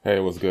Hey,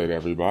 what's good,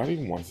 everybody?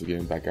 Once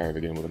again, back at it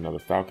again with another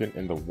Falcon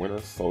and the Winter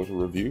Soldier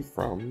review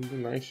from the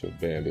Night Shift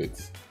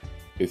Bandits.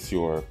 It's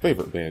your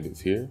favorite bandits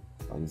here.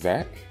 I'm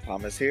Zach.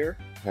 Thomas here.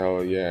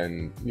 Hell yeah,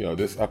 and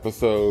this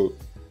episode,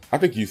 I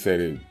think you said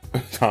it,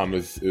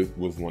 Thomas, it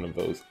was one of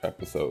those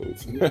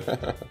episodes.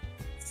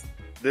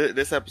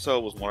 This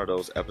episode was one of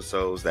those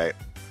episodes that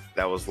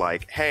was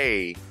like,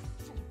 hey,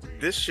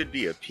 this should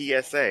be a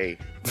PSA,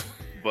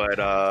 but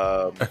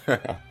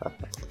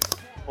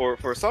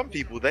for some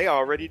people, they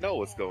already know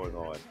what's going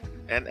on,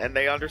 and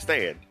they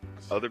understand.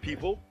 Other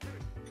people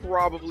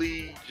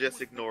probably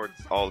just ignored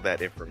all of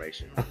that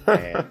information,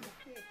 and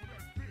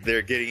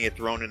they're getting it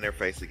thrown in their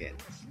face again.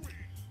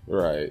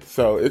 Right.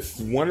 So it's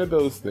one of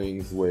those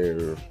things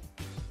where,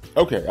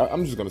 okay,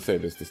 I'm just going to say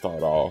this to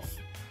start off.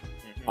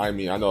 I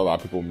mean, I know a lot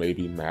of people may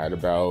be mad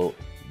about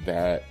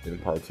that in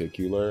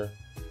particular,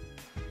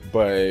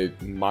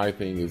 but my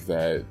thing is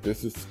that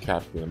this is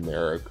Captain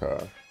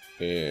America,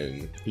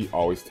 and he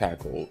always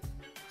tackled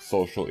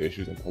social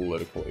issues and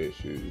political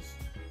issues.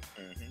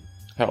 Mm-hmm.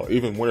 Hell,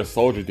 even Winter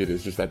Soldier did it.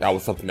 It's just that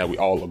was something that we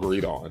all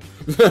agreed on.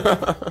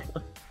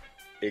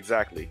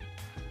 Exactly.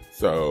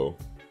 So,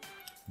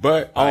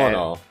 but all in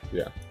all,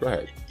 yeah, go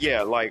ahead.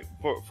 Yeah, like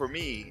for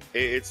me,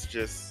 it's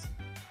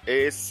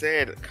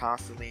said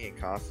constantly,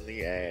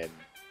 and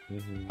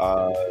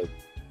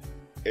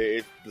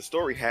the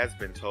story has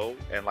been told,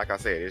 and like I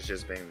said, it's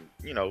just been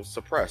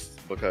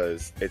suppressed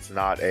because it's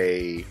not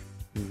a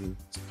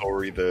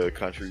story the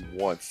country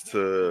wants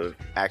to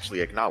actually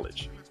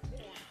acknowledge.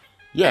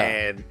 Yeah,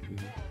 and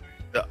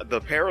the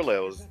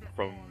parallels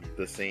from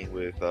the scene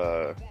with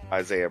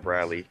Isaiah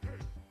Bradley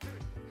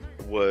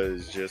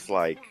was just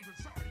like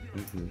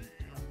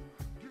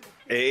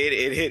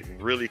it hit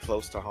really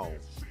close to home.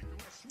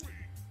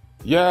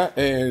 Yeah,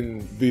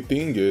 and the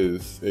thing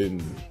is, the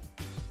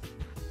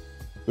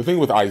thing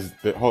with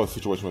the whole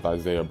situation with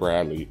Isaiah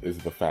Bradley is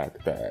the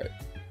fact that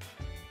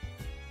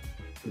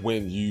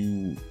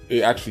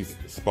it actually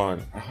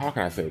spun, how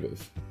can I say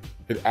this?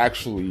 It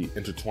actually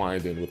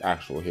intertwined in with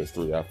actual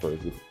history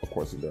efforts, with, of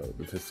course, the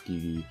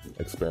Tuskegee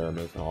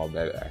experiments and all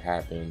that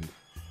happened.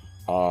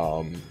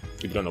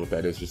 If you don't know what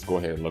that is, just go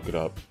ahead and look it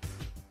up.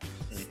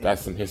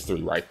 That's some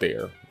history right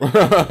there.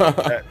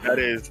 that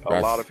is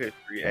a lot of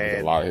history,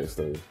 and a lot of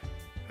history.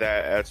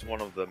 That's one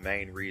of the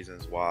main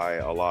reasons why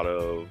a lot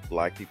of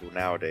black people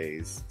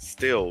nowadays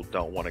still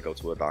don't want to go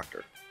to a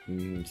doctor.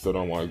 Still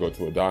don't want to go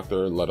to a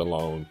doctor, let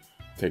alone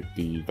take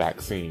the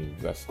vaccine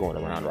that's going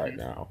around right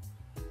now.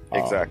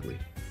 Exactly.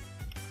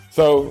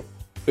 So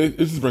it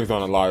just brings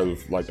on a lot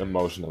of like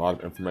emotion, a lot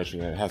of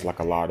information, and it has like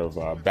a lot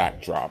of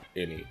backdrop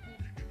in it.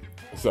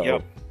 So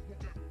yep.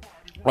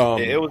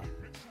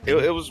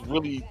 It was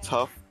really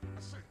tough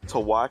to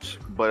watch,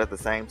 but at the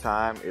same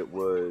time, it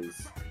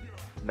was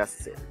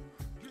necessary.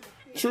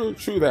 True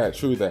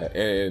that.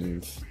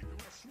 And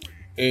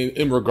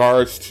in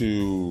regards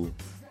to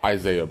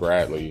Isaiah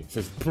Bradley,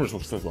 since we're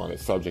on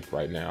this subject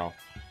right now,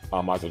 I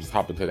might as well just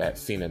hop into that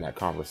scene and that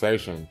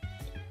conversation.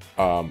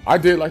 I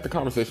did like the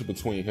conversation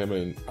between him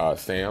and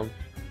Sam,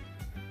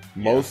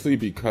 mostly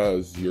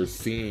because you're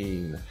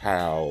seeing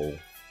how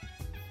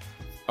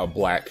a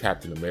black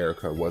Captain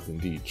America was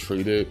indeed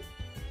treated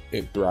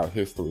throughout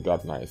history,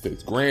 throughout the United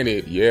States.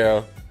 Granted,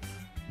 the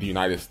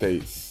United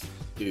States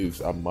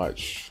is a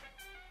much,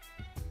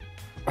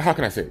 how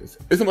can I say this?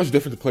 It's a much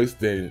different place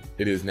than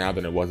it is now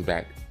than it was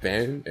back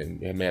then,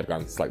 and it may have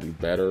gotten slightly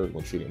better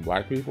when treating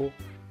black people.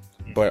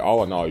 But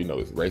all in all,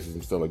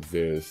 racism still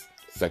exists,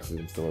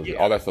 sexism still exists,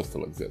 all that stuff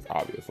still exists,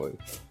 obviously.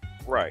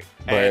 Right.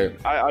 But and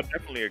I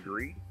definitely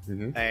agree.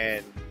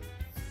 And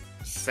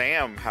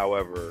Sam,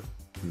 however,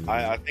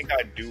 I think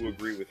I do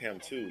agree with him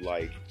too.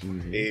 Like,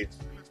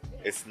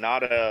 it's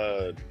not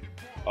I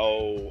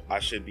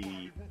should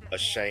be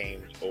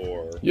ashamed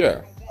or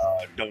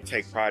don't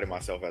take pride in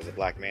myself as a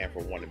black man for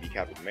wanting to be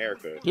Captain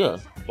America. Yeah.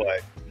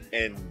 But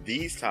in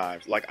these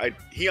times, like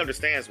he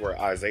understands where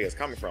Isaiah's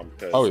coming from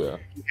because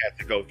he had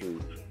to go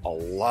through a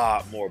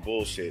lot more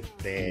bullshit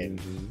than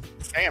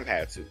Sam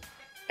had to.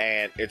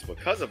 And it's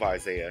because of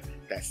Isaiah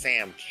that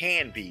Sam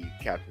can be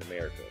Captain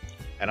America.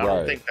 And I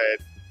don't think that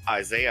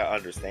Isaiah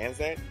understands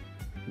that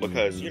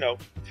because,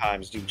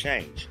 times do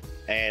change.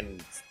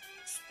 And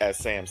as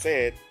Sam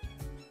said,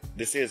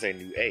 this is a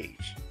new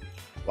age.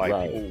 Like,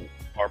 people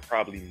are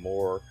probably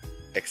more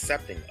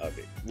accepting of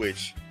it,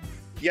 which,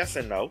 yes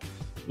and no.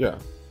 Yeah.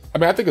 I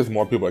mean, I think there's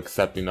more people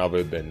accepting of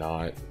it than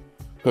not.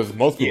 Because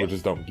most people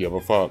just don't give a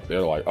fuck.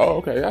 They're like, oh,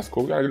 okay, that's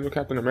cool. We gotta do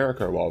Captain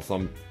America. While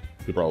some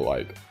people are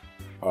like,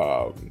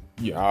 no,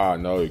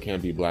 you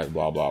can't be black,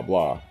 blah, blah,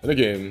 blah. And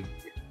again,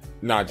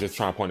 not just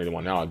trying to point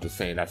anyone out, just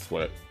saying that's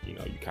what, you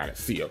kind of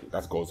see.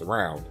 That goes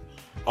around.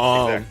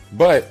 Exactly.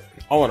 But,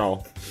 all in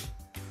all,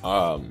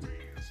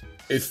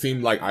 it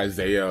seemed like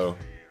Isaiah,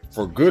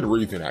 for good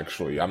reason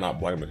actually, I'm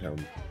not blaming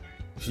him,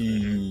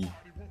 he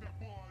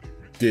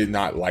did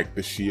not like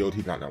the shield.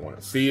 He did not want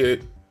to see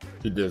it.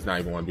 He does not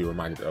even want to be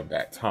reminded of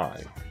that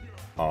time.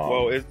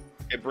 Well, it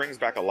brings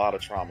back a lot of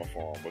trauma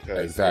for him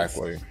because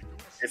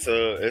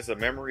it's a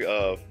memory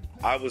of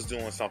I was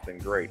doing something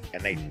great,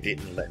 and they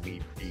didn't let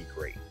me be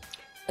great.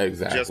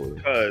 Exactly. Just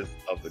because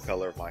of the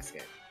color of my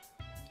skin.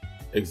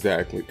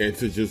 Exactly. And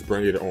to just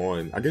bring it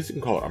on, I guess you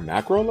can call it a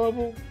macro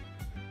level.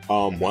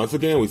 Once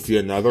again, we see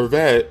another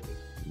vet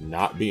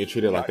not being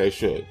treated like they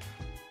should.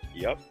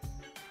 Yep.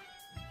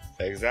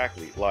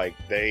 Exactly. Like,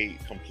 they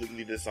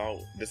completely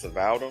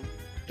disavowed him,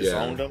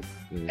 disowned him,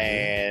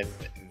 and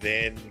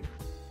then,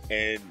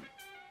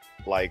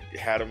 like,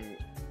 had him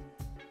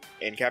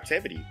in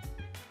captivity.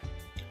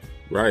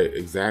 Right,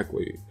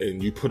 exactly.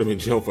 And you put him in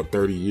jail for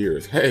 30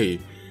 years. Hey,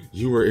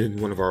 you were in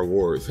one of our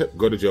wars.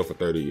 Go to jail for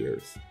 30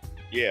 years.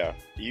 Yeah,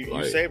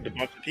 you saved a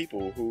bunch of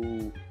people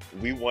who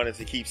we wanted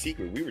to keep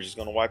secret. We were just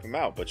going to wipe them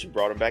out, but you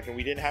brought them back and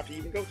we didn't have to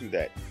even go through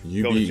that.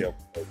 Go to jail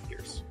for 30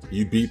 years.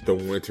 You beat the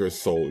Winter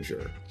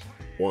Soldier,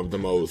 one of the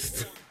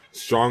most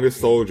strongest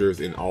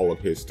soldiers in all of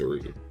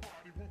history.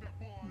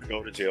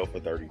 Go to jail for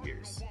 30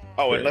 years.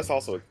 Oh, and let's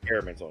also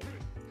experiment on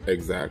you.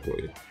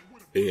 Exactly.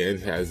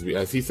 And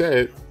as he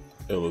said,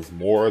 it was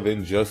more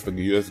than just the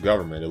U.S.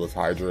 government. It was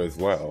Hydra as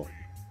well.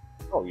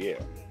 Oh, yeah.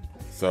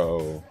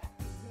 So,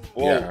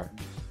 yeah.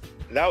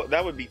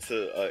 That would be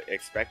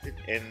expected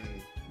in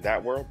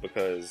that world,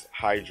 because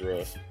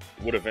Hydra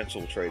would have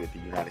infiltrated the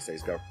United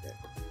States government.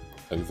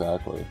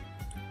 Exactly.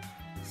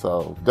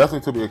 So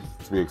definitely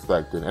to be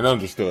expected and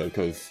understood,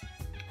 because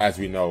as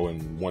we know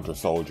in Winter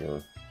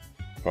Soldier,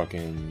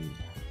 fucking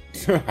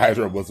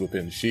Hydra was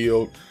within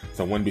S.H.I.E.L.D.,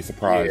 so I wouldn't be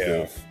surprised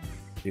if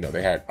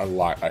they had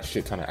a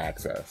shit ton of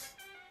access.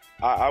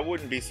 I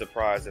wouldn't be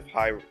surprised if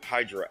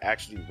Hydra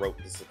actually wrote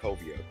the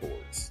Sokovia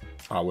Accords.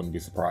 I wouldn't be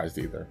surprised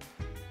either.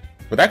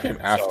 But that came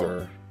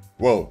after.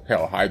 Well,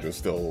 hell, Hydra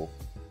still.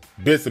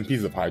 Bits and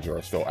pieces of Hydra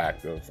are still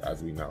active,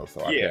 as we know,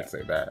 so I can't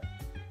say that.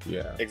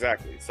 Yeah.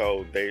 Exactly.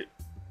 So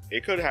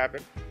it could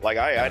happen. Like,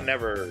 I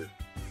never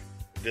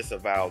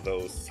disavow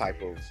those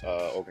type of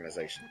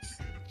organizations.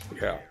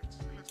 Yeah.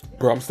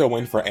 Bro, I'm still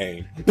waiting for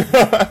AIM.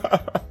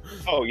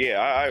 Oh,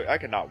 yeah. I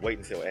cannot wait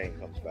until AIM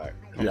comes back.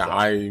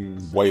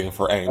 I'm waiting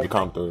for AIM to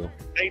come through.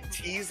 They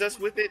teased us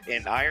with it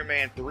in Iron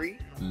Man 3,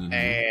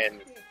 and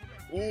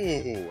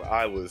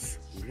I was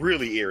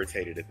really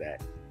irritated at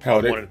that. I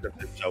wanted them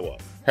to show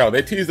up. Hell,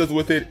 they teased us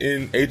with it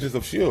in Agents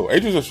of S.H.I.E.L.D.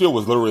 Agents of S.H.I.E.L.D.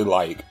 was literally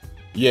like,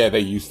 yeah, they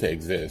used to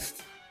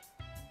exist.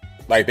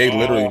 Like, they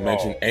literally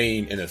mentioned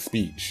AIM in a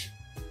speech.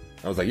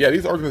 I was like, yeah,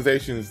 these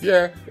organizations,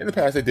 in the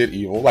past they did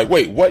evil. Like,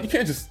 wait, what? You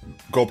can't just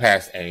go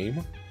past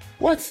AIM?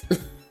 What?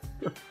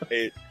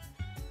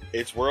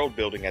 It's world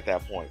building at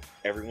that point.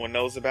 Everyone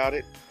knows about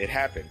it. It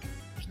happened.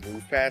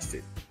 Move past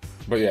it.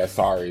 But yeah,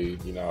 sorry,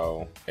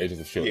 Agents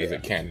of S.H.I.E.L.D.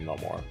 isn't canon no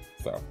more.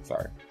 So,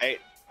 sorry.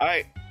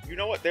 You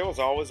know what? There was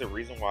always a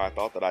reason why I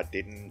thought that I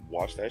didn't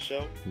watch that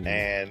show.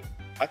 And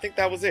I think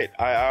that was it.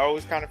 I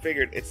always kind of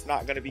figured it's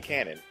not going to be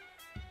canon.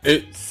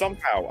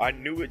 Somehow, I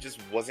knew it just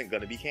wasn't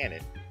going to be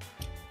canon.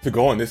 To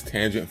go on this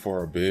tangent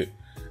for a bit,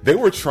 they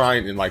were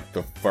trying in like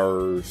the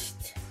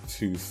first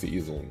 2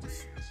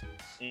 seasons.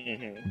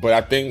 But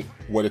I think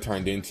what it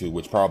turned into,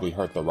 which probably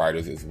hurt the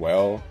writers as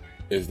well,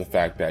 is the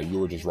fact that you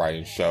were just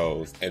writing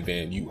shows and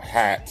then you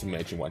had to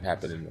mention what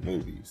happened in the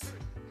movies.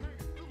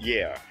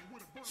 Yeah.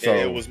 So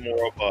it was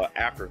more of an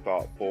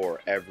afterthought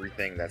for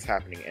everything that's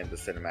happening in the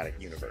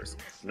cinematic universe,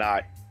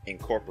 not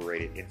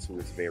incorporated into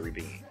its very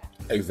being.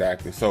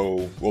 Exactly.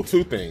 So,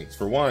 2 things.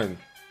 For one,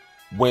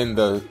 when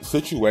the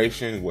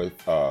situation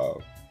with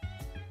the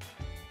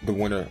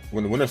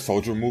Winter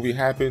Soldier movie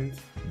happened,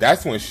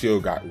 that's when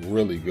S.H.I.E.L.D. got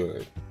really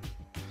good.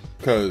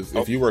 Because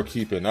if you were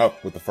keeping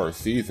up with the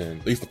first season,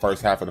 at least the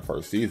first half of the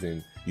first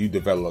season, you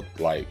developed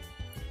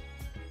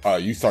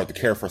you start to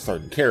care for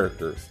certain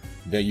characters.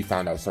 Then you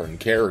found out certain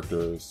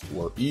characters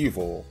were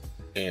evil,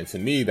 and to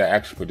me, that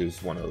actually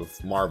produced one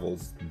of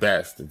Marvel's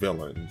best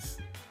villains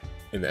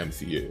in the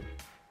MCU.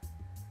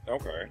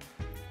 Okay.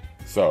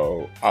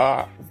 So,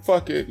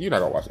 fuck it. You're not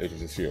gonna watch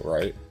Agents of S.H.I.E.L.D.,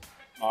 right?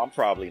 I'm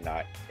probably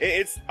not.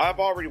 I've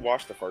already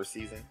watched the first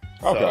season.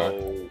 Okay.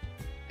 So,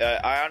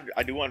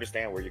 I do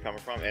understand where you're coming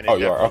from. And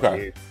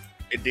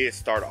it did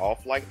start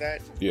off like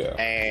that. Yeah.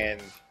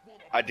 And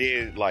I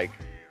did,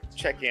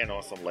 check in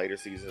on some later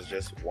seasons,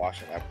 just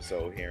watch an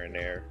episode here and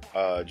there,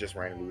 just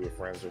randomly with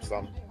friends or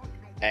something.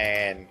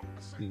 And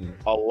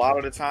a lot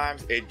of the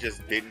times, it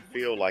just didn't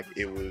feel like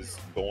it was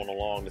going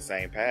along the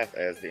same path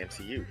as the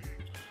MCU.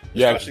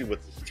 Yeah. Especially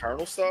with the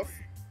Eternal stuff.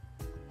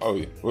 Oh,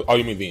 yeah. Oh,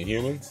 you mean the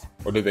Inhumans?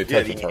 Or did they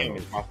touch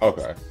Eternals?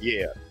 Okay.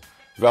 Yeah.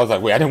 Because I was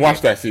like, wait, I didn't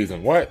watch that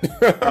season. What?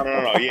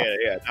 No.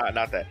 Yeah.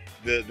 Not that.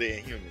 The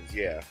Inhumans,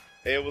 yeah.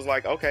 It was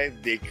like, okay,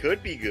 they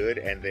could be good,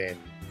 and then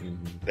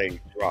they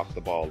dropped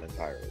the ball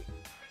entirely.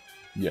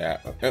 Yeah.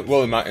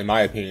 Well, in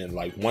my opinion,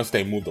 once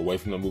they moved away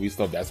from the movie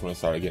stuff, that's when it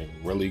started getting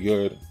really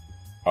good.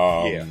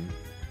 Yeah.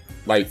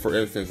 For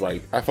instance,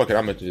 I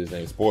mentioned his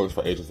name, spoilers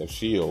for Agents of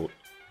S.H.I.E.L.D.,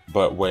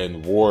 but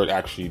when Ward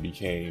actually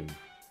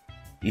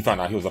you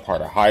found out he was a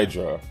part of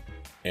Hydra,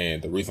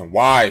 and the reason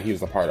why he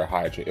was a part of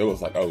Hydra, it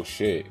was like, oh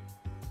shit.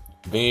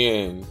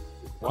 Then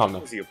why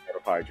was he a part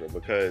of Hydra?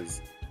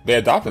 Because they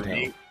adopted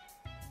him.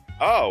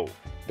 Oh,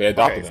 they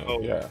adopted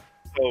him. Yeah.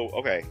 So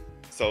okay,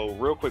 So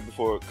real quick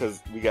before,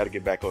 because we got to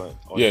get back on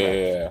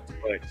yeah.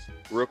 But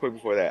real quick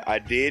before that, I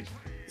did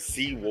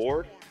see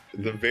Ward.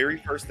 The very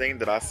first thing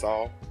that I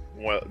saw,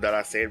 that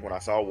I said when I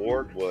saw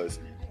Ward was,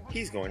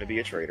 he's going to be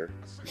a traitor.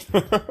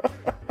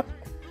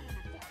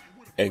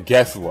 And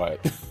guess what?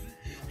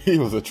 He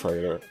was a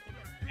traitor.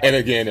 And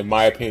again, in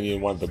my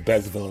opinion, one of the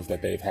best villains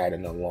that they've had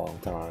in a long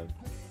time.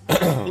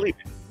 Believe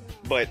it.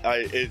 But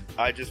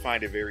I just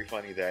find it very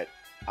funny that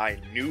I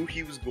knew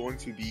he was going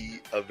to be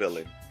a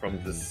villain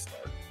from the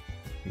start.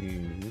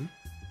 Mm-hmm.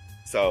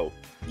 So,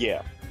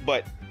 yeah.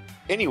 But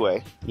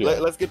anyway,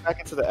 let's get back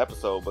into the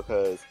episode,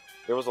 because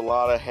there was a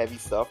lot of heavy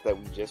stuff that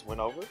we just went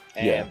over.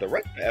 And the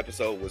rest of the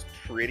episode was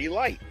pretty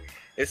light.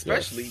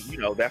 Especially,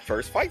 that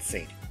first fight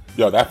scene.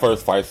 Yo, that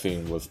first fight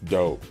scene was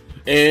dope.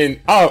 And,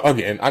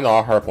 again, I know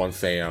I'll harp on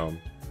Sam,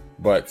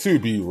 but to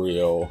be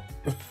real...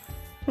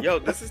 Yo,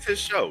 this is his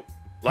show.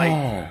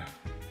 Like,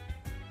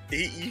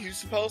 you're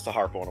supposed to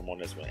harp on him on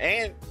this one.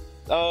 And,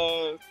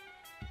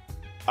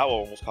 I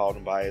almost called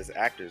him by his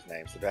actor's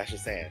name, Sebastian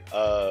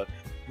Stan.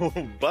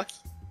 Bucky.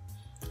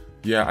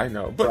 Yeah, I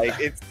know. But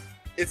like,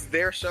 it's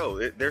their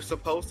show. They're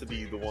supposed to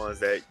be the ones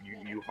that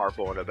you harp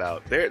on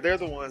about. They're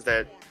the ones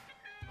that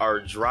are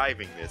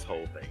driving this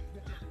whole thing.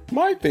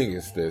 My thing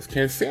is this: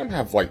 can Sam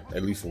have like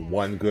at least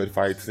one good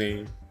fight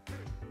scene?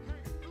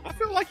 I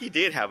feel like he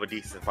did have a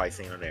decent fight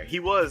scene on there. He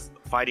was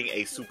fighting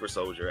a super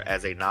soldier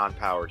as a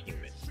non-powered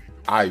human.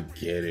 I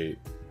get it.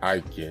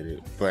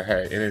 But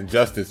hey, in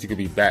Injustice, you could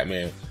be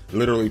Batman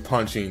literally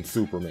punching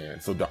Superman.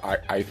 So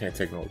I can't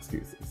take no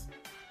excuses.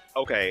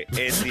 Okay, in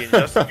the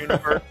Injustice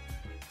universe,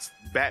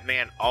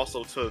 Batman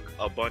also took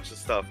a bunch of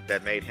stuff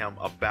that made him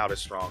about as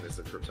strong as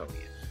a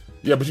Kryptonian.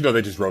 Yeah, but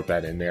they just wrote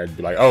that in there. It'd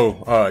be like,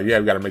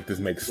 we got to make this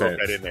make sense.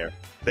 Wrote that in there.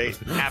 They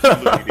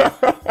absolutely did.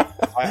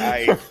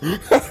 I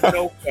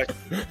no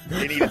question.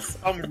 They needed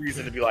some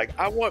reason to be like,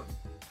 I want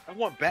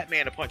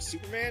Batman to punch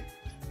Superman,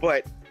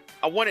 but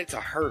I want it to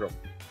hurt him.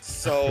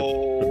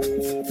 So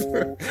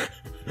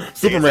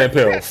Superman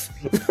pills.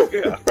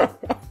 Yeah.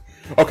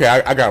 Okay,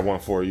 I got one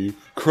for you.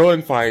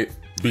 Krillin fight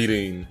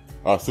beating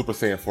Super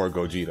Saiyan 4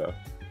 Gogeta.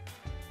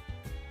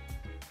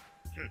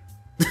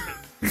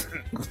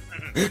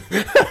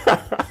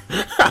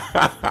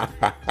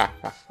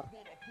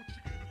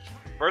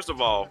 First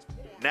of all,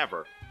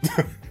 never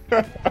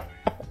will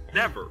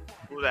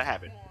that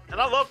happen. And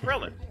I love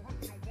Krillin,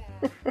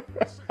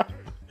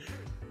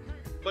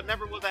 but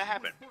never will that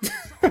happen.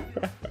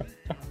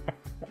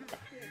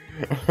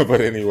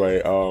 But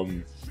anyway,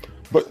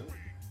 but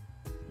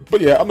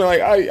yeah, I mean,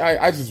 like,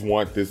 I just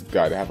want this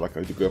guy to have like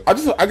a good. I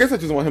guess I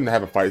just want him to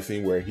have a fight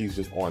scene where he's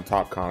just on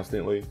top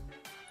constantly.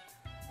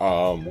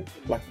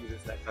 Like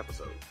this next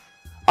episode.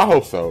 I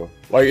hope so.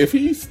 Like, if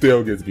he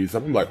still gets beat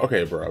up, I'm like,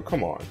 okay, bro,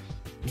 come on.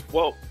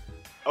 Well,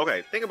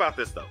 okay, think about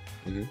this though.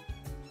 Mm-hmm.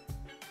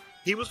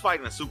 He was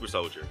fighting a super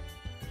soldier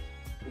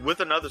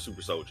with another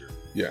super soldier.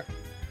 Yeah.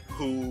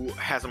 Who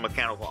has a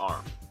mechanical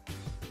arm.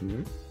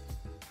 Mm-hmm.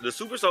 The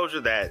super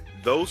soldier that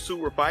those two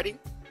were fighting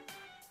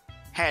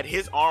had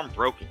his arm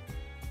broken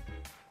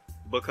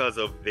because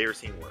of their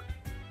teamwork.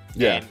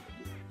 Yeah. And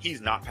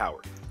he's not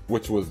powered.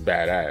 Which was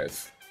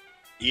badass.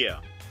 Yeah.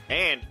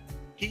 And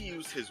he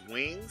used his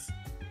wings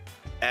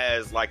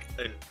as like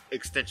an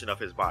extension of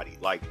his body.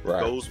 Like,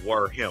 those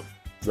were him.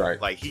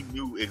 Right. Like, he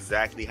knew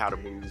exactly how to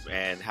move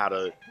and how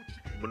to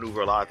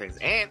maneuver a lot of things.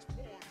 And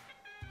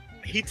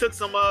he took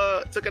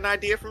an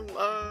idea from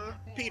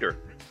Peter.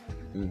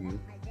 Mm-hmm.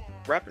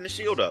 Wrapping the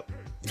shield up.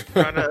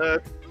 Trying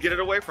to get it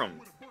away from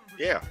him.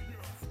 Yeah.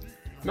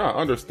 No,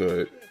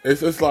 understood.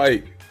 It's just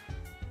like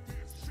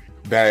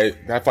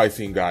that fight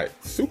scene got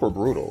super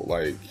brutal.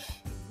 Like,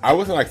 I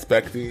wasn't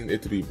expecting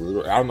it to be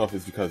brutal. I don't know if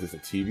it's because it's a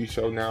TV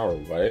show now or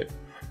what,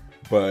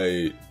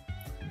 but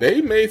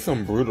they made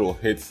some brutal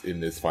hits in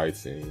this fight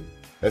scene.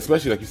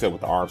 Especially, like you said,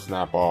 with the arm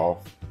snap off.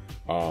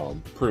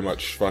 Pretty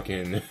much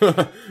fucking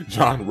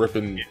John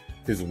ripping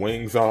his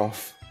wings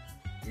off.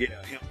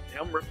 Yeah,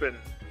 him ripping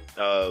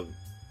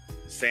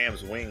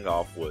Sam's wing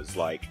off was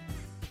like,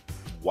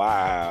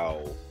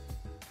 wow.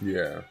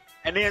 Yeah.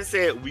 And then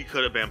said we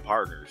could have been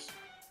partners.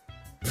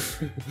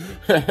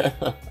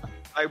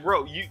 Like,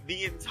 bro,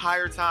 the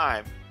entire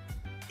time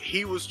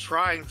he was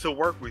trying to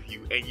work with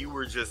you and you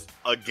were just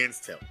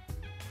against him.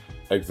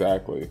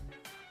 Exactly.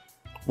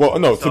 Well,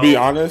 no, to be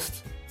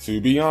honest,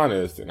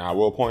 and I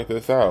will point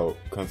this out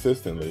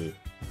consistently,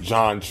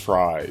 John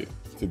tried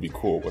to be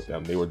cool with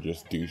them. They were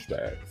just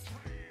douchebags.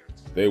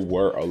 They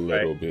were a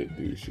little bit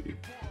douchey.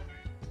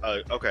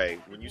 Okay,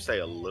 when you say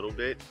a little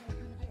bit,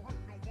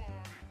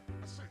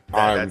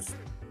 that's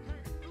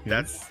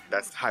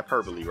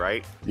hyperbole,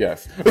 right?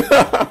 Yes.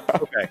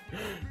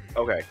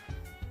 Okay.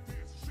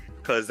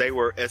 Because they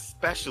were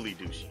especially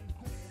douchey.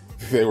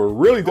 They were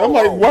really dumb.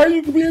 Like, why are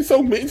you being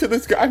so mean to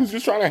this guy who's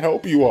just trying to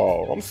help you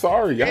all? I'm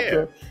sorry. You have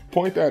to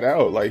point that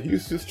out. Like,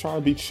 he's just trying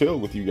to be chill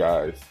with you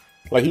guys.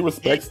 Like, he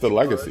respects the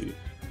legacy.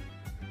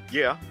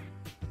 Yeah.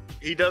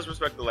 He does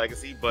respect the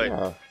legacy,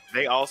 but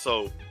they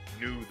also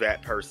knew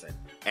that person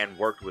and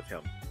worked with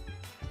him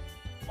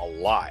a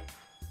lot.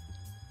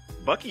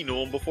 Bucky knew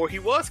him before he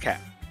was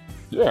Cap.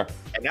 Yeah.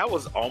 And that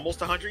was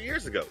almost 100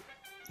 years ago.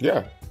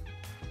 Yeah.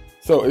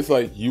 So it's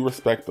like you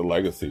respect the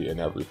legacy and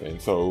everything.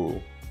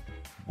 So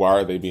why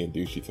are they being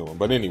douchey to him?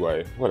 But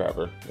anyway,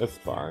 whatever. It's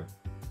fine.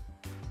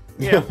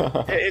 Yeah,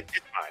 it's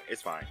fine.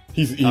 It's fine.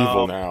 He's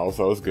evil now,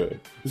 so it's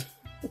good.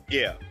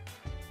 Yeah.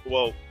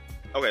 Well,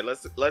 okay.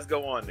 Let's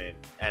go on then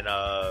and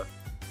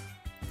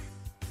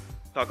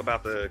talk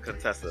about the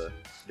Contessa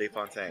de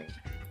Fontaine.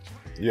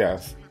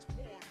 Yes.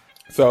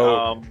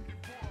 So,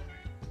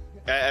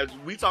 as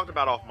we talked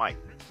about off mic,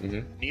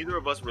 neither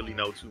of us really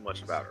know too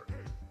much about her.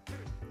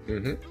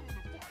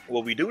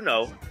 What we do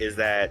know is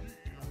that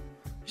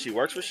she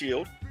works for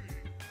S.H.I.E.L.D.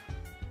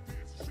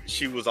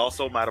 She was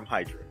also Madam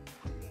Hydra.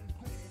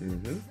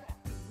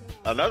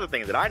 Another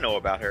thing that I know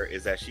about her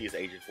is that she is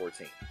Agent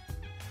 14.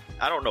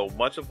 I don't know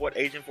much of what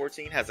Agent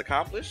 14 has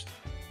accomplished,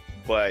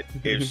 but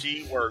if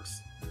she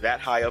works that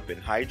high up in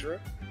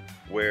Hydra,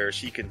 where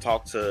she can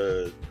talk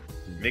to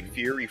Nick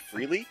Fury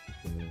freely,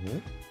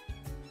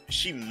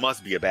 she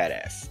must be a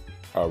badass.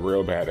 A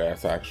real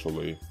badass,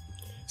 actually.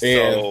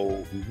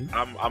 So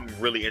I'm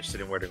really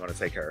interested in where they're going to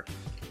take her.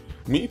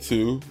 Me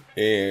too.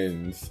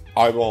 And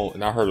I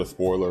heard a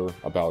spoiler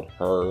about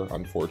her,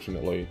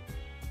 unfortunately.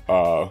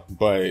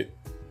 But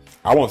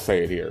I won't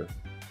say it here.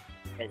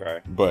 Okay.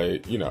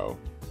 But,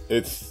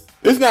 it's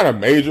not a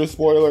major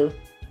spoiler,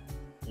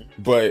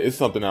 but it's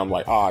something I'm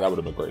like, that would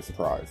have been a great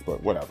surprise,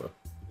 but whatever.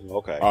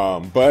 Okay.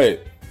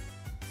 But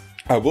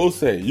I will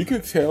say, you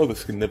can tell the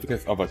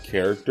significance of a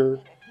character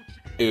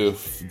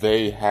if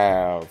they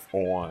have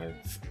on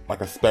like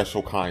a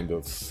special kind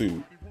of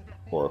suit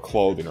or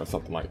clothing or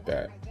something like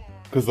that.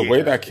 Because the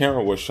way that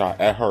camera was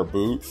shot at her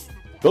boots,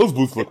 those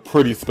boots look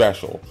pretty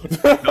special. Those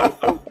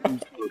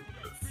boots look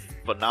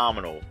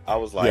phenomenal. I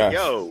was like,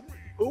 yo,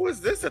 who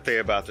is this that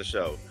they're about to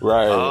show?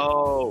 Right.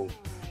 Oh,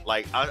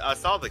 like I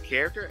saw the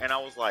character and I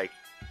was like,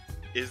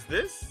 is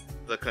this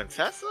the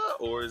Contessa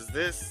or is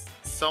this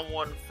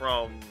someone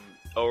from,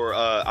 or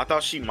I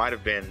thought she might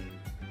have been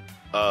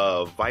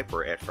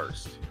Viper at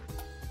first.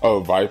 Oh,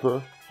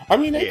 Viper? I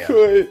mean, they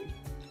could.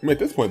 I mean, at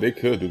this point, they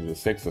could do the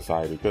Sixth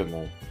Society, couldn't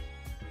they?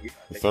 Yeah,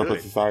 the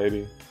Serpent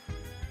Society.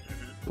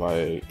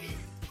 Like,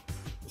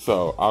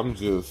 so I'm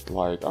just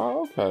like,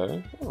 oh,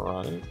 okay,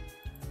 all right.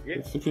 Yeah,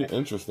 it's pretty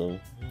interesting.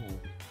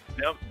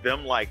 Yeah.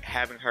 Them like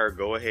having her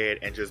go ahead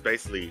and just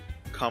basically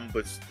come,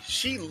 but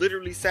she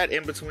literally sat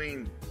in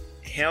between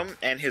him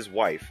and his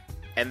wife,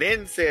 and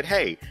then said,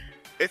 "Hey,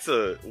 it's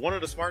one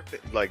of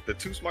the the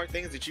two smart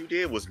things that you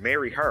did was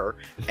marry her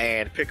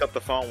and pick up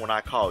the phone when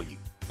I call you."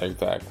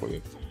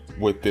 Exactly.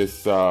 With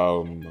this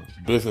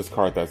business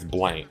card that's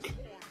blank.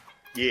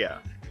 Yeah.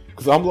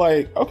 Because I'm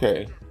like,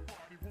 okay,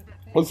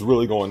 what's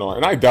really going on?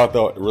 And I doubt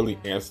they'll really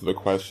answer the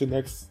question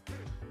next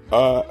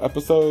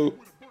episode.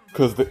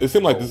 Because it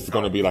seemed like this is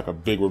going to be like a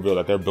big reveal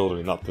that they're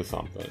building up to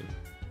something.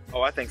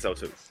 Oh, I think so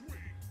too.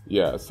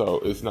 Yeah, so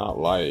it's not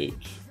like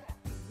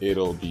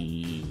it'll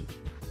be,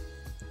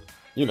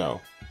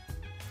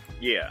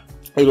 Yeah.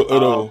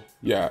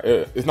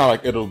 It's not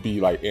like it'll be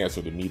like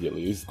answered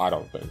immediately. I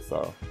don't think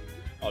so.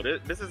 Oh,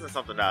 this isn't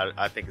something that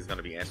I think is going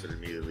to be answered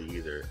immediately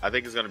either. I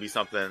think it's going to be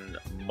something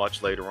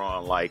much later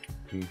on, like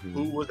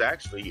who was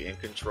actually in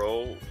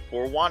control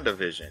for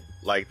WandaVision.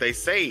 Like they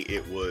say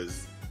it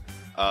was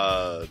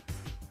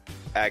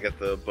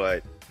Agatha,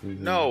 but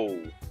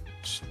no,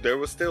 there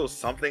was still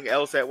something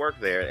else at work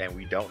there, and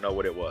we don't know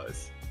what it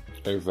was.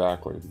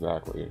 Exactly.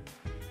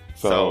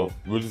 So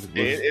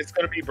it's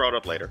going to be brought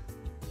up later.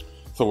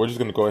 So we're just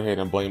going to go ahead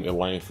and blame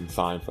Elaine from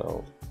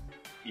Seinfeld.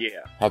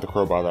 Yeah. Have to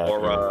crowbar that.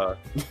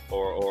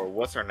 Or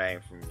what's her name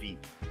from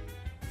Veep.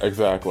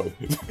 Exactly.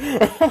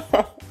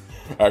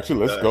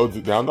 Actually, let's go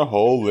down the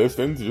whole list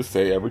and just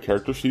say every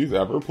character she's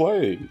ever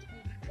played.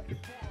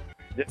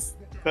 Just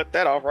cut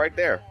that off right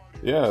there.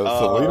 Yeah,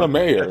 Selena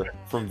Meyer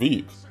from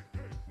Veep.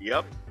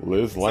 Yep.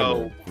 Liz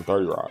Lemon from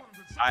 30 Rock.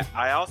 I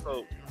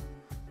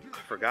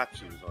forgot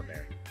she was on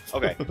there.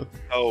 Okay.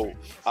 So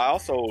I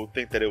also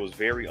think that it was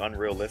very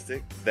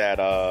unrealistic that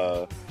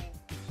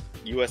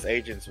U.S.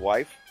 agent's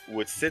wife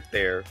would sit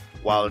there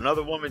while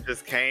another woman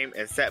just came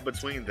and sat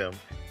between them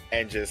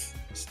and just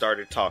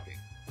started talking,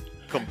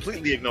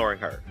 completely ignoring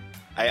her.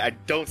 I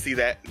don't see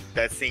that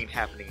scene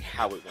happening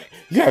how it went.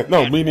 Yeah,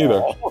 no, me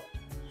neither.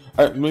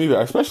 Me neither.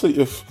 Especially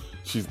if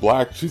she's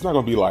black, she's not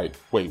gonna be like,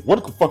 "Wait,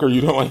 what the fuck are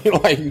you doing?"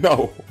 Like,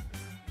 no.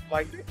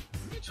 Like,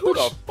 who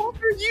the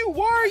fuck are you?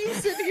 Why are you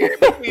sitting here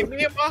between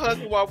me and my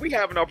husband while we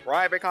having a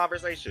private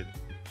conversation?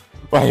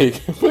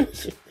 Like,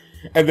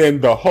 and then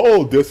the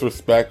whole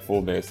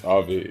disrespectfulness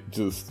of it,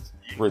 just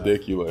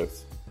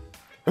ridiculous.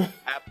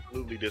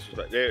 Absolutely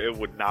disrespectful. It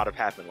would not have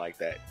happened like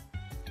that.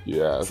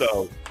 Yeah.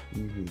 So,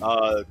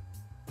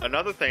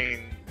 another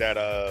thing that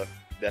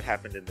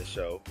happened in the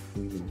show,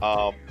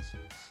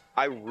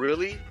 I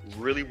really,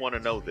 really want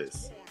to know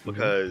this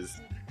because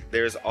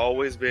there's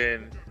always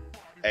been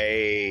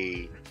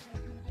a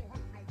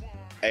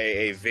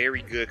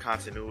very good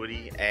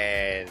continuity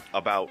and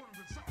about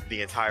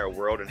the entire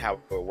world and how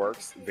it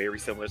works, very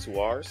similar to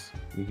ours.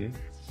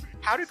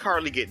 How did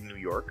Carly get in New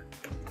York?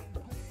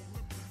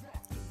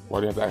 Why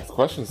do you have to ask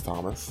questions,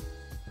 Thomas?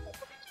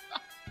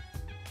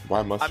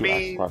 Why must you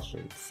ask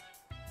questions?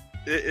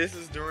 This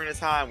is during a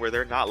time where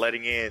they're not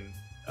letting in.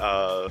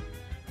 Wow,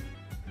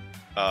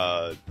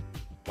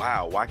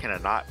 why can I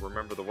not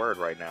remember the word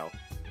right now?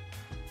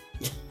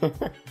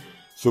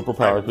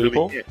 Superpowered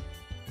people?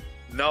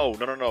 No.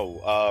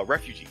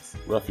 Refugees.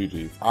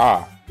 Refugees.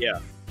 Yeah,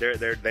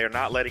 they're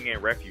not letting in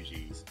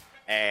refugees,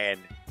 and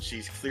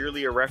she's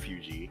clearly a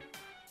refugee,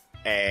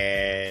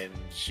 and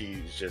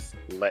she's just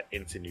let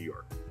into New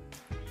York.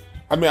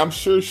 I mean, I'm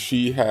sure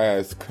she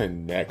has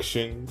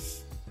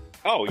connections.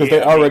 Oh, yeah. Because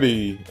they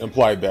already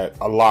implied that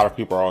a lot of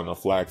people are on the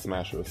Flag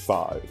Smasher's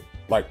side.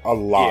 Like, a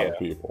lot of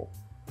people.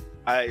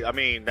 I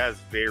mean, that's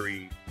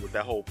very... With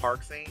that whole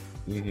park scene,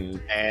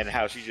 and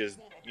how she just,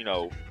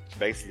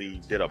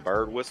 basically did a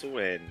bird whistle,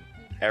 and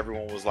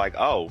everyone was like,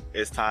 oh,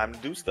 it's time to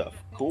do stuff.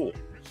 Cool.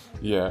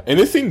 Yeah, and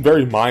it seemed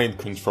very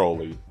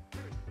mind-controlling.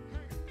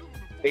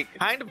 It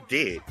kind of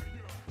did.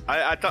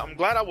 I'm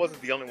glad I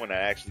wasn't the only one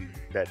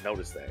that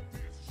noticed that.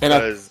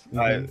 Because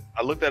I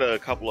looked at a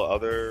couple of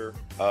other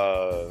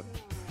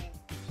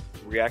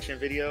reaction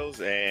videos,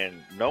 and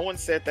no one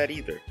said that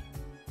either.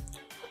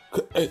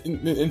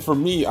 And for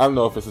me, I don't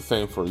know if it's the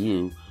same for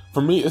you. For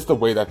me, it's the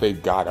way that they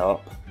got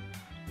up.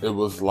 It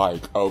was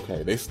like,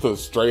 okay, they stood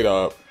straight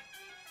up.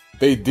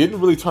 They didn't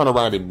really turn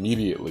around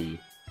immediately.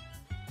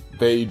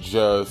 They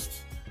just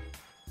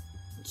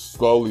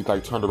slowly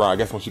turned around, I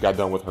guess, when she got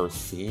done with her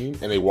scene,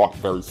 and they walked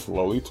very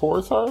slowly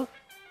towards her.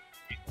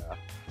 Yeah.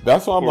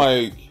 That's why I'm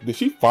like, did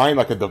she find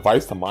a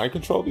device to mind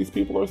control these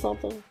people or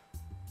something?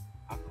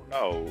 I don't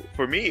know.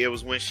 For me, it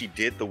was when she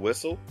did the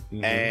whistle,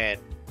 and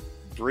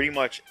pretty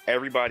much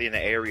everybody in the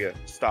area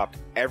stopped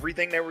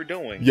everything they were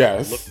doing.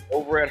 Yes. Looked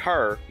over at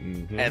her,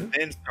 and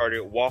then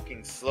started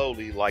walking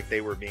slowly like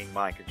they were being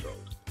mind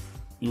controlled.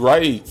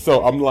 Right.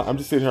 So I'm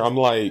just sitting here. I'm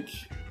like,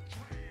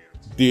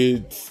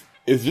 is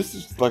this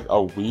just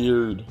a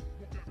weird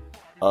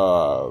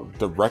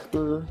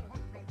director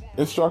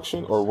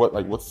instruction or what?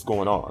 What's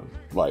going on?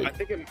 I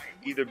think it might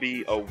either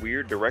be a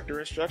weird director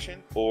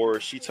instruction or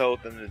she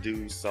told them to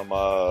do some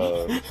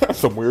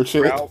some weird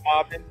shit. Crowd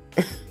mobbing.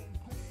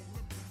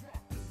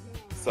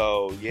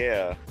 So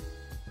yeah.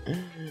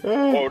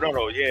 Oh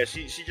no, yeah.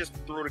 She just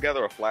threw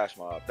together a flash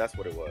mob. That's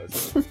what it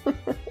was.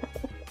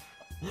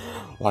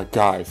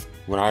 Guys,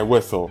 when I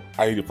whistle,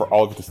 I need for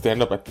all of you to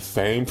stand up at the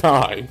same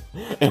time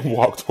and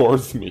walk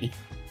towards me.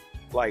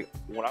 When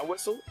I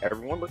whistle,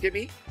 everyone look at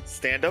me,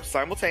 stand up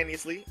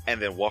simultaneously,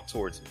 and then walk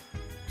towards me.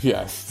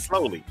 Yes.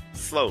 Slowly.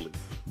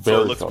 Very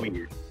so it looks slowly.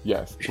 weird.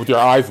 Yes, with your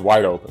eyes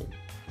wide open.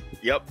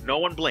 Yep, no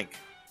one blink.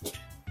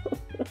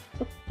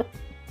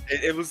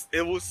 It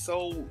was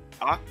so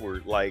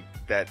awkward,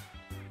 that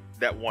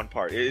one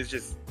part. It was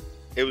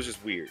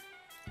just weird.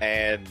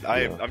 And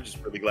I'm just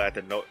really glad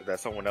that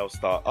someone else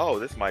thought, oh,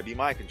 this might be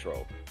mind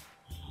control.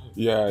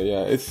 Yeah,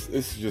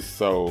 it's just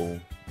so...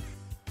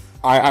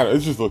 it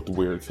just looked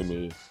weird to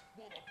me.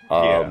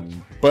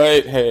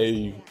 But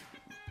hey,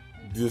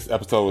 this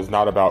episode was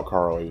not about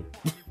Carly.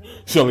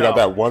 She only got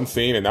that one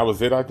scene, and that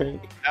was it, I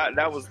think.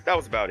 That was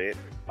about it.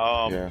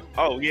 Yeah.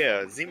 Oh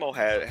yeah, Zemo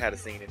had a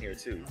scene in here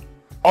too.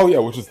 Oh yeah,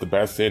 which is the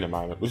best scene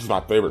which is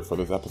my favorite for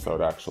this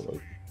episode, actually.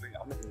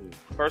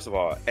 First of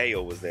all,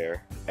 Ayo was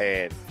there,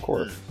 and of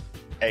course,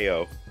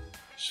 Ayo,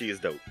 she is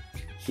dope.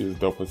 She is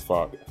dope as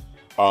fuck.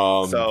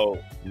 Go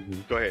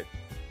ahead.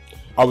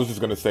 I was just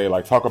gonna say,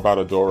 talk about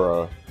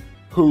Adora,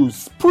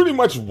 who's pretty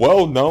much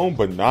well known,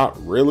 but not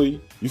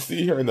really. You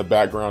see her in the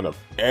background of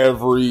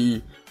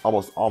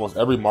almost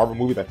every Marvel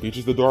movie that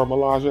features Adora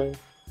Milaje,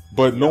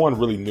 but no one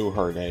really knew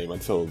her name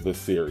until this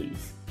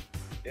series.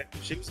 Yeah,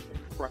 she was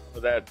from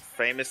that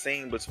famous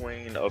scene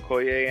between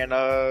Okoye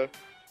and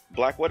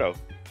Black Widow.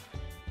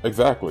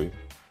 Exactly.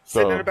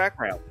 Sitting in the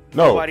background.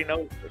 No. Nobody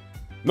knows her.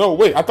 No,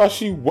 wait, I thought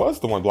she was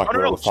the one Black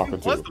Widow was talking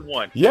to. She was the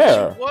one.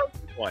 Yeah. She was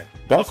the one.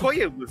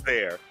 Okoye was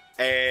there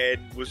and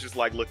was just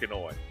looking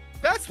on.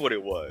 That's what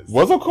it was.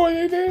 Was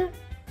Okoye there?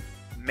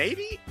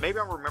 Maybe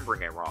I'm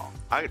remembering it wrong.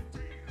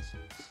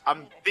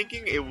 I'm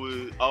thinking it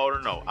was... Oh,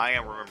 no. I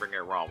am remembering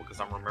it wrong because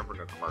I'm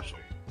remembering a commercial.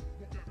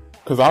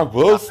 Because I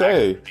will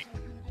say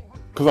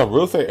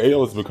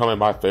Ayo is becoming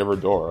my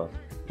favorite Dora.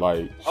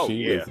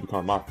 She is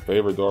becoming my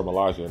favorite Dora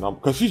Milaje, and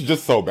because she's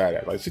just so bad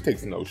at it. She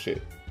takes no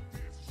shit.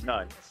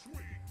 None.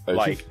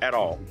 At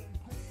all.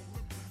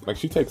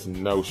 She takes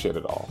no shit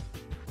at all.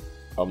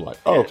 I'm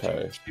like,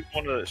 okay.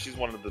 She's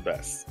one of the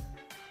best.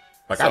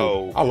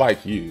 I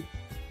like you.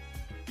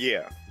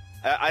 Yeah.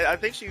 I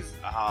think she's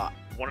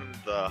one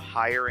of the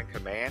higher in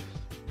command.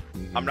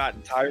 Mm-hmm. I'm not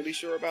entirely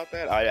sure about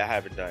that. I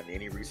haven't done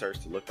any research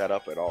to look that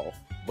up at all.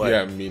 But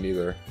yeah, me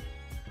neither.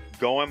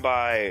 Going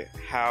by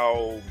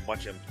how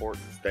much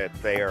importance that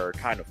they are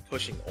kind of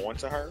pushing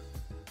onto her,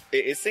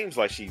 it seems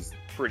like she's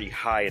pretty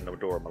high in the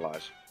Dora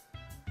Milaje.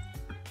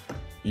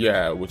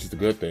 Yeah, which is a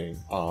good thing.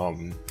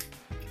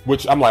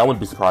 Which I wouldn't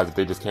be surprised if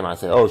they just came out and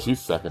say, "Oh, she's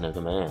second in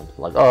command."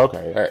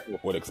 Okay,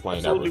 that would explain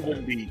Absolutely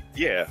everything. Wouldn't be.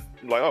 Yeah,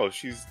 oh,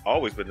 she's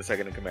always been the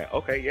second in command.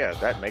 Okay, yeah,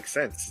 that makes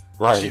sense.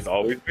 Right, she's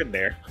always been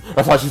there.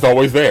 That's why she's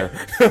always there.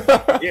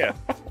 Yeah,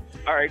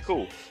 All right,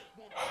 cool.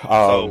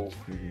 So,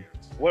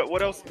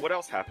 what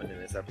else happened in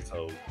this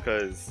episode?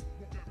 Because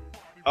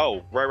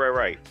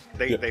right.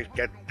 They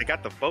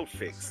got the boat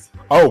fixed.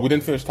 Oh, we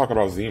didn't finish talking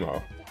about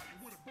Zemo.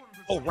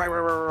 Oh,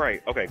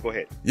 right. Okay, go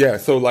ahead. Yeah,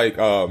 so like,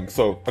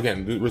 so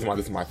again, the reason why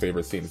this is my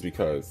favorite scene is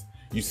because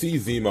you see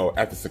Zemo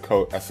at the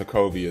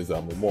Sokovia's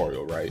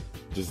memorial, right?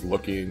 Just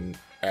looking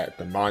at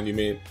the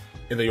monument,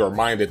 and then you're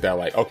reminded that,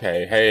 like,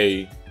 okay,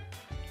 hey,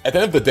 at the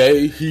end of the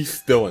day, he's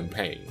still in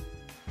pain.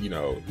 You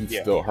know, he's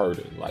still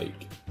hurting.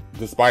 Like,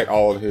 despite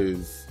all of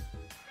his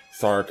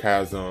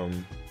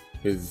sarcasm,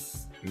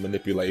 his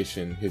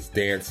manipulation, his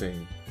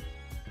dancing,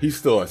 he's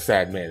still a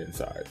sad man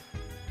inside.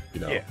 You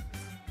know? Yeah.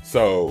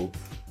 So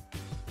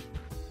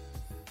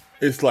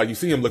it's like you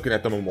see him looking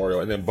at the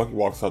memorial, and then Bucky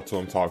walks up to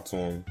him, talk to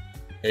him,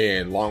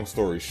 and long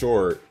story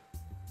short,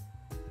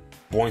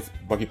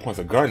 Bucky points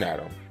a gun at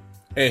him.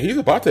 And he's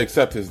about to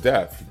accept his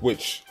death,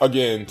 which,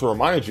 again, to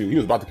remind you, he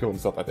was about to kill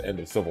himself at the end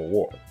of Civil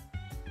War.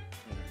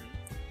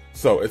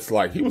 So it's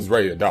like he was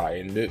ready to die.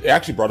 And it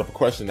actually brought up a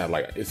question that,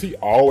 like, is he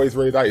always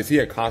ready to die? Is he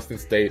in a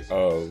constant state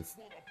of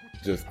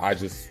I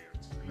just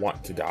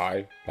want to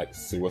die? Like,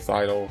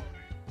 suicidal?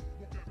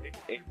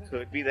 It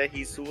could be that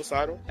he's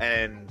suicidal,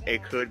 and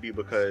it could be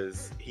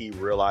because he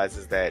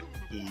realizes that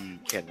he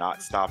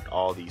cannot stop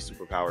all these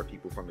superpowered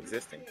people from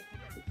existing.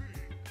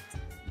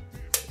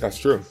 That's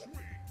true.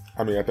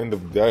 I mean, at the end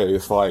of the day,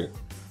 it's like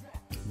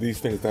these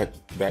things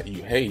that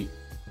you hate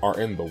are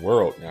in the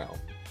world now.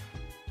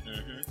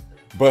 Mm-hmm.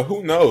 But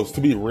who knows?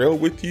 To be real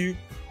with you,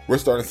 we're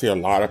starting to see a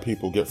lot of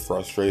people get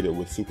frustrated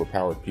with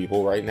superpowered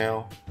people right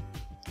now,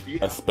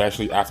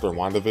 especially after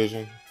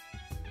WandaVision.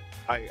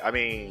 I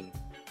mean,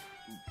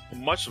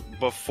 much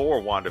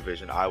before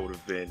WandaVision, I would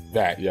have been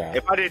that. Yeah.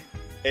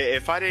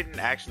 If I didn't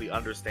actually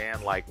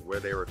understand like where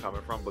they were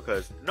coming from,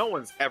 because no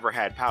one's ever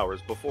had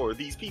powers before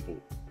these people.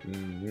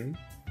 Mm-hmm.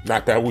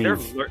 Not that that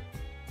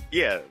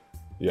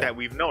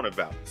we've known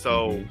about.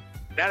 So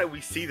now that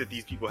we see that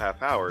these people have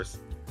powers,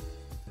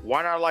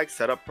 why not like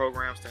set up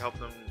programs to help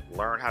them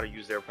learn how to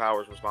use their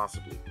powers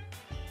responsibly?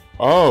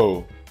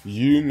 Oh,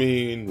 you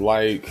mean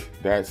like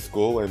that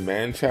school in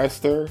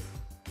Manchester?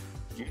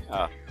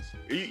 Yeah,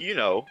 you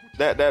know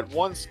that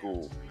one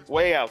school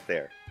way out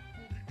there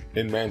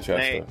in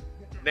Manchester.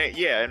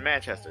 In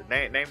Manchester,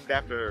 named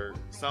after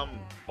some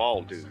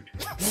bald dude.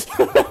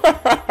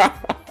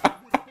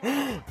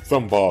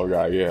 Some bald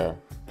guy, yeah.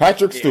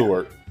 Patrick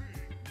Stewart.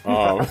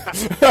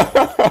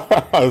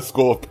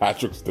 School of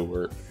Patrick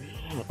Stewart.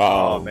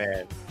 Oh,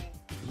 man.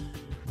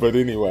 But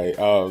anyway,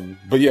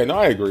 but yeah, no,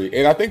 I agree.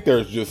 And I think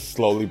there's just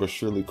slowly but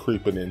surely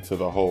creeping into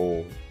the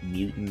whole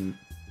mutant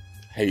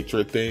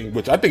hatred thing,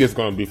 which I think is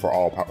going to be for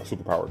all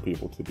superpowered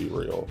people, to be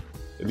real.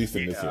 At least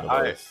in this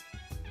universe.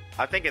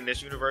 I think in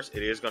this universe,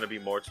 it is going to be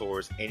more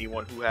towards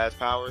anyone who has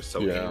powers.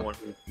 So anyone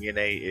whose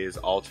DNA is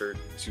altered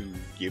to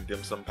give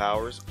them some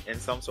powers in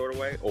some sort of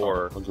way,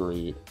 or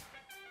agreed,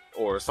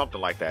 or something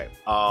like that.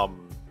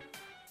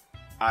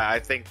 I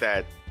think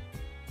that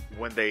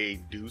when they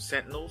do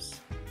Sentinels,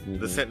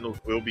 the Sentinels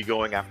will be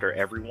going after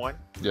everyone.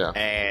 Yeah,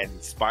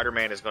 and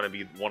Spider-Man is going to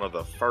be one of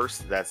the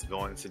first that's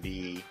going to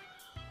be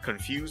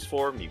confused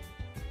for mutant.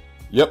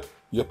 Yep.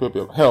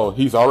 Hell,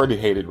 he's already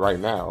hated right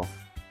now.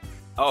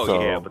 Oh,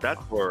 so, yeah, but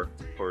that's for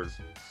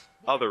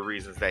other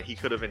reasons that he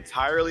could have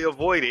entirely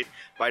avoided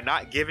by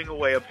not giving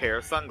away a pair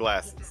of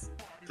sunglasses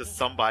to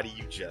somebody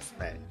you just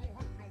met.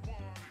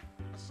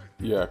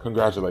 Yeah,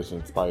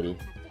 congratulations, Spidey.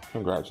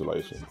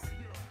 Congratulations.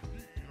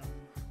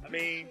 I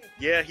mean,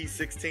 yeah, he's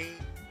 16,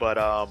 but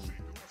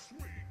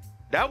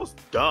that was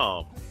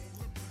dumb.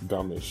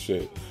 Dumb as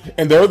shit.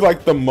 And they're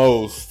like the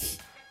most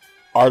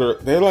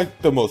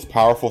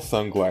powerful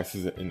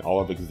sunglasses in all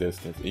of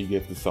existence, and you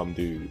give to some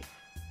dude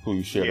who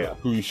you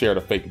shared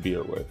a fake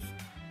beer with.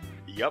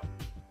 Yep.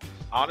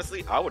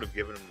 Honestly, I would have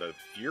given him the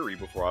Fury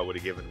before I would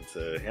have given them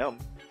to him.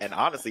 And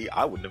honestly,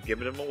 I wouldn't have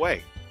given him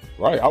away.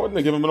 Right, I wouldn't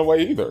have given him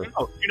away either.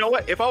 You know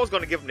what? If I was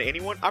going to give him to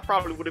anyone, I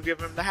probably would have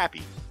given him the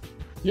Happy.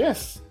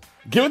 Yes.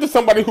 Give it to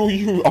somebody who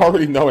you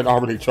already know and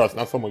already trust,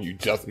 not someone you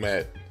just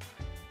met.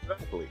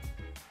 Exactly.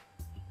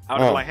 I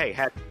would have like, hey,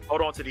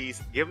 hold on to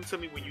these. Give them to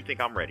me when you think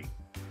I'm ready.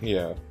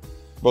 Yeah.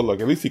 But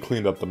look, at least he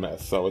cleaned up the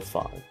mess, so it's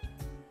fine.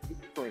 He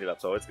cleaned it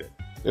up, so it's good.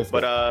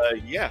 I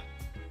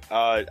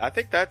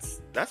think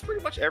that's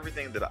pretty much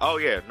everything that. Oh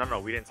yeah, no,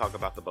 we didn't talk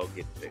about the boat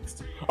getting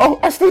fixed. Oh,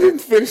 I still didn't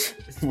finish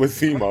with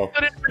Zemo. I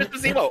didn't finish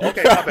with Zemo.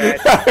 Okay, my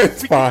bad.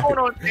 It's fine. Keep going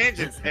on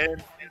tangents,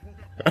 and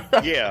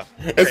yeah,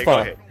 it's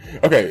fine.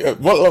 Okay,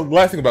 well,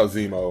 last thing about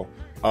Zemo,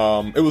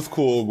 it was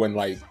cool when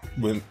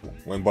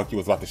Bucky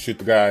was about to shoot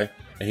the guy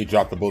and he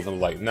dropped the bullets and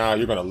was like, "Nah,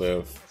 you're gonna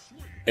live,"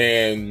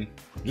 and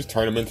just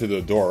turn him into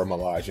the Dora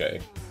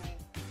Milaje.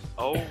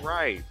 Oh,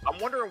 right. I'm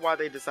wondering why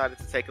they decided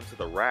to take him to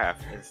the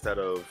raft instead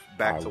of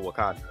back to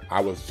Wakanda. I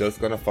was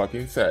just gonna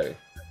fucking say,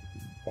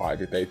 why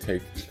did they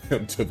take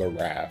him to the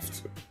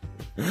raft?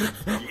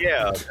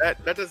 Yeah,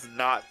 that does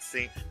not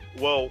seem...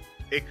 Well,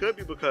 it could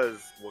be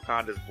because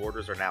Wakanda's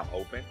borders are now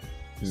open,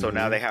 so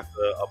now they have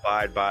to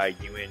abide by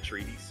UN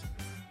treaties.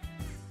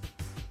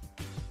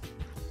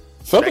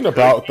 Something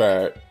about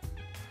that,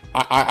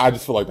 I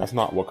just feel like that's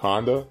not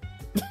Wakanda.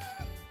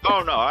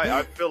 Oh no,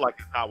 I feel like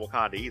it's not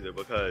Wakanda either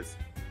because,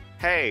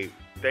 hey,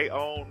 they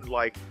own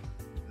like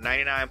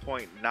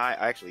 99.9.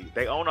 Actually,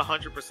 they own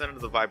 100% of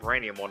the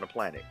vibranium on the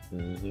planet.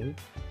 Mm-hmm.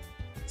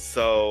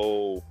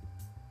 So,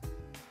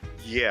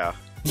 yeah.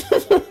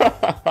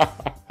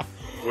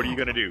 What are you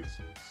gonna do?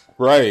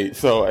 Right.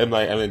 So, and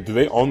like, I mean, do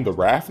they own the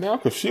raft now?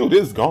 Because Shield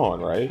is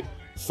gone, right?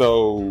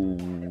 So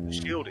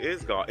Shield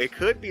is gone. It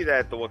could be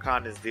that the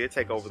Wakandans did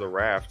take over the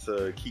raft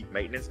to keep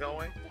maintenance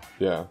going.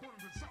 Yeah.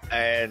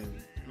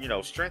 And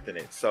strengthen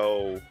it.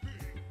 So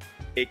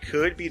it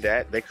could be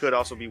that they could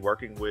also be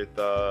working with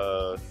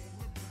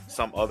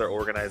some other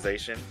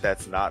organization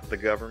that's not the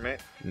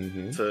government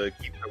to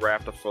keep the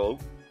raft afloat.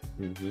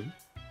 Mm-hmm.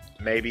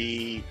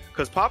 Maybe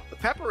because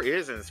Pepper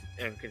is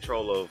in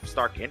control of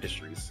Stark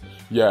Industries.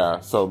 Yeah,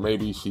 so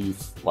maybe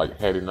she's like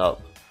heading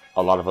up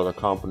a lot of other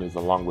companies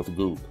along with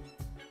Goop.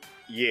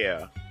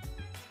 Yeah.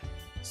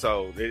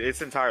 So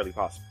it's entirely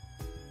possible.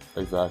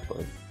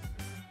 Exactly.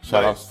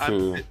 Shout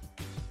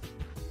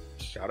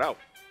out.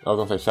 I was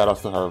gonna say shout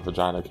outs to her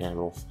vagina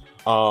candles.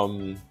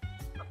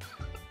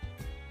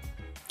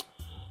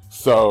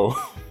 So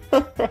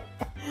if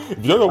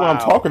you don't know what I'm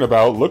talking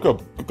about, look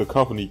up the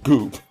company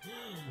Goop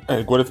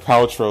and Gwyneth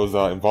Paltrow's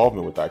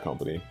involvement with that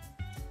company.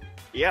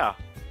 Yeah,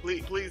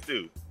 please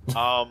do.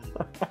 I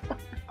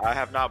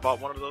have not bought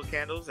one of those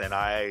candles, and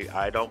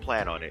I don't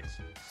plan on it.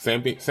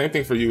 Same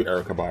thing for you,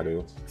 Erykah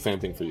Badu. Same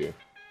thing for you.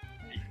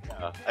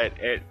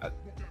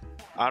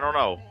 I don't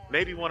know.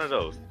 Maybe one of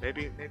those.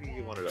 Maybe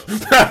one of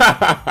those.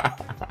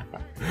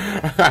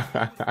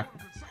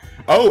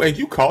 Oh, and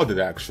you called it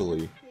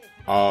actually.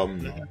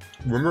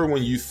 Remember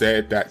when you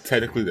said that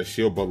technically the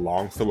shield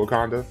belongs to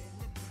Wakanda?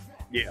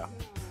 Yeah.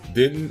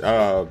 Didn't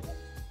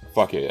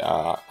fuck it.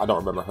 I don't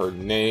remember her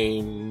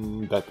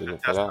name.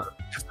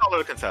 Just call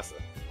her Contessa.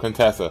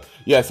 Contessa.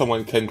 Yeah. So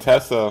when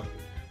Contessa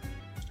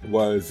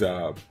was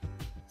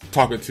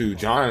talking to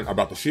John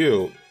about the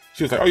shield,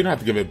 she was like, "Oh, you don't have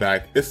to give it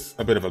back. It's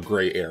a bit of a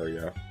gray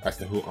area as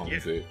to who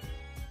owns it."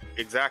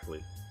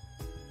 Exactly.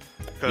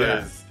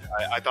 Because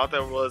I thought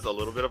there was a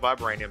little bit of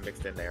vibranium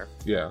mixed in there.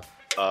 Yeah.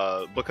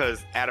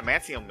 Because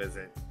adamantium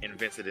isn't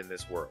invented in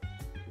this world,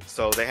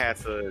 so they had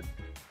to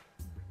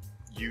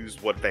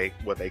use what they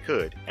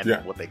could, and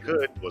what they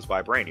could was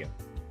vibranium.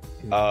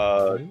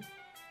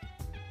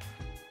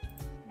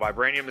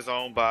 Vibranium is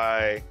owned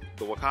by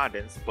the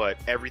Wakandans, but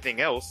everything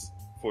else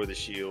for the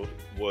shield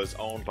was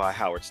owned by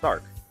Howard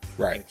Stark.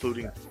 Right.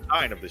 Including the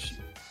design of the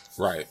shield.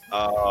 Right.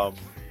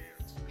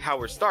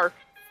 Howard Stark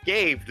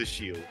gave the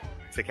shield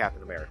to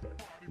Captain America.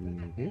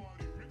 Mm-hmm.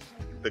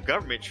 The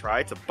government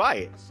tried to buy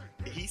it.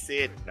 He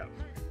said no.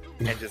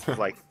 And just was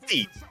like,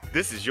 Steve,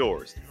 this is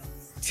yours.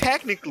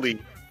 Technically,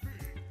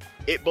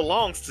 it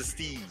belongs to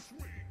Steve,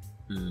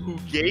 who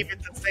gave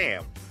it to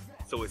Sam.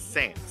 So it's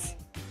Sam's.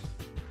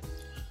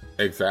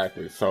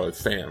 Exactly. So it's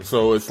Sam.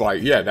 So it's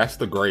like, yeah, that's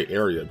the gray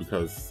area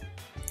because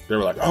they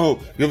were like, "Oh,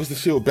 give us the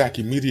shield back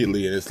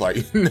immediately," and it's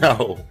like,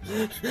 no,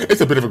 it's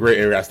a bit of a gray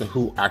area as to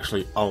who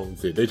actually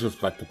owns it. They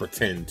just like to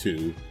pretend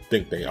to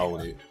think they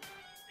own it.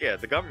 Yeah,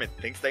 the government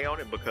thinks they own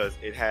it because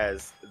it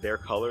has their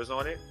colors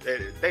on it.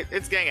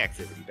 It's gang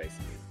activity,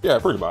 basically. Yeah,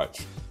 pretty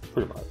much.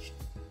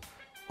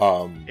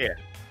 Yeah.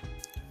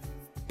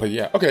 But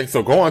yeah, okay.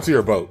 So go on to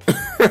your boat.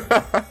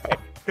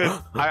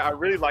 I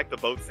really like the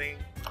boat scene.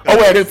 Oh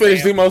wait, I didn't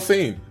finish Zemo's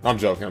scene. I'm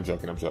joking. All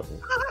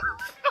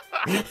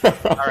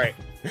right.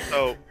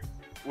 So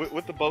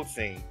with the boat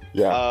scene,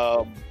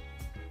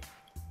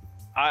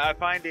 I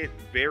find it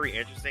very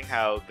interesting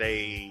how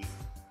they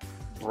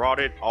brought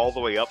it all the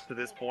way up to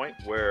this point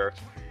where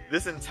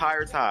this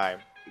entire time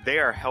they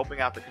are helping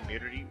out the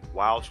community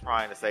while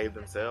trying to save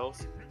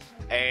themselves,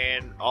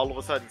 and all of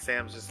a sudden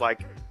Sam's just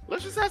like,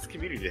 let's just ask the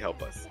community to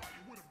help us.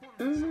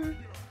 Mm-hmm.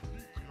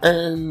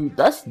 And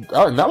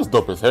that was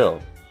dope as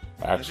hell,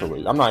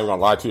 actually. I'm not even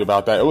gonna lie to you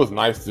about that. It was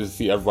nice to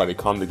see everybody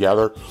come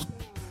together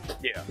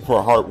for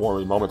a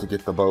heartwarming moment to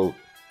get the boat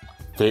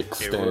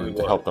fixed and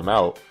to help them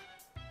out,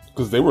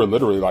 because they were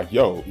literally like,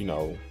 yo,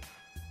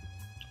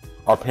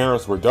 our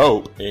parents were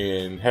dope,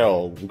 and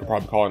hell, we could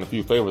probably call in a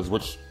few favors,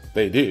 which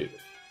they did.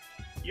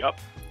 Yep.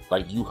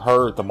 Like, you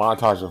heard the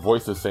montage of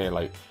voices saying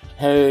like,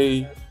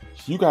 hey,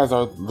 you guys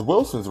are the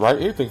Wilsons, right?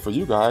 Anything for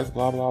you guys,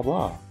 blah blah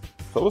blah.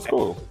 So it was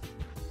cool.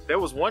 There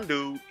was one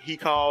dude he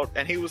called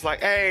and he was like,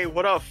 hey,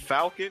 what up,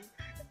 Falcon?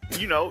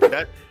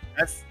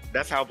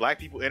 That's how black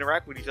people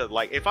interact with each other.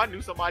 Like, if I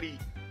knew somebody,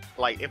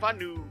 like if I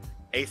knew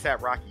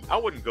ASAP Rocky, I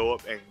wouldn't go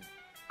up and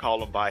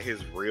call him by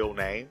his real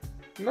name.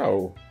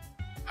 No.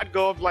 I'd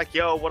go up like,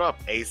 yo, what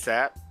up,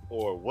 ASAP?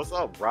 Or what's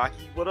up,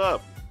 Rocky? What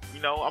up?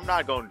 I'm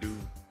not gonna do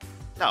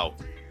no.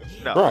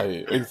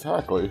 Right,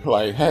 exactly.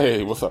 Like,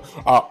 hey, what's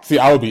up? See,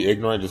 I would be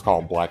ignorant, just call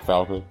him Black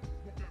Falcon.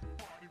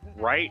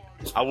 Right?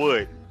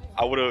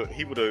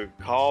 He would have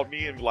called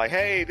me and be like,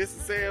 hey, this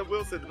is Sam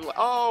Wilson. Be like,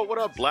 oh, what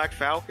up, Black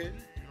Falcon?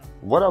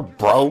 What up,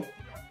 bro?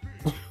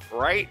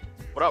 Right?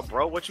 What up,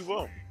 bro? What you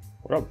want?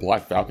 What up,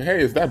 Black Falcon?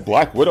 Hey, is that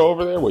Black Widow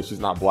over there? Wait, she's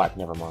not black,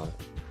 never mind.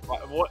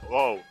 What?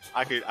 Whoa!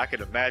 I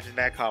could imagine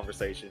that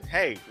conversation.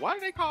 Hey, why do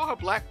they call her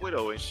Black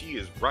Widow and she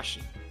is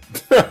Russian?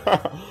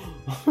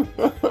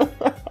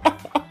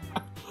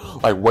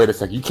 Like, wait a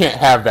second, you can't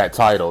have that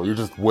title. You're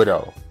just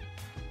Widow.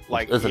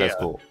 Like, isn't that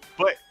cool?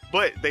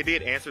 But they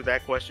did answer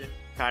that question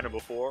kind of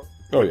before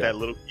with that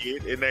little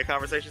kid in that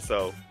conversation.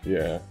 So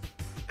yeah,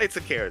 they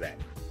took care of that.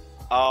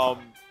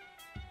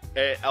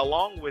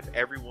 Along with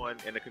everyone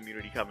in the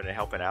community coming and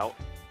helping out,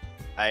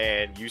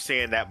 and you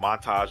seeing that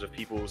montage of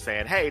people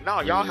saying, "Hey,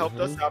 no, y'all helped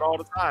us out all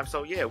the time,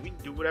 so yeah, we can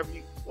do whatever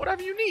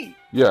you need."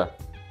 Yeah.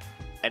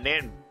 And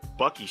then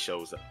Bucky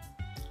shows up.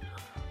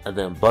 And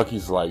then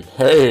Bucky's like,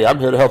 "Hey, I'm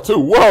here to help too."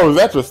 Whoa, is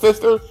that your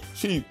sister?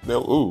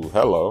 Ooh,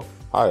 hello,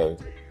 hi,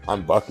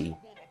 I'm Bucky.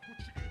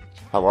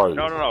 How are you?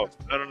 No.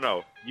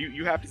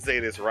 You have to say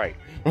this right.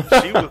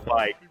 She was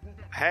like,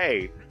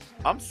 "Hey,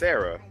 I'm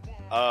Sarah.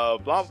 Blah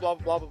blah blah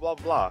blah blah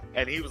blah,"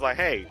 and he was like,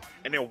 "Hey,"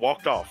 and then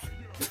walked off.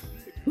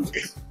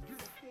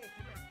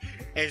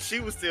 And she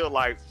was still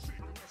like,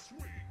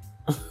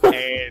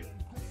 and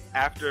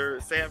after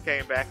Sam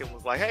came back and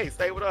was like, "Hey,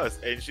 stay with us,"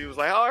 and she was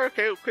like, "Oh,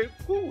 okay,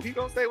 cool. He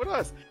gonna stay with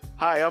us."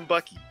 Hi, I'm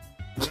Bucky.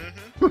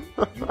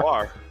 Mm-hmm. You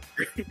are.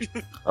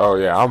 Oh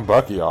yeah, I'm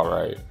Bucky. All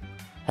right.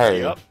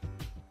 Hey. Yep.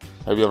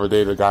 Have you ever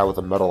dated a guy with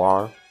a metal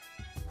arm?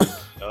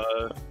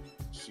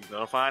 She's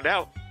gonna find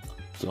out.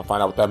 She's gonna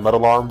find out what that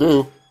metal arm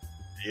do.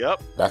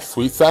 Yep. That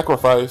sweet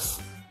sacrifice.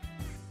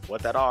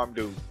 What that arm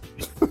do?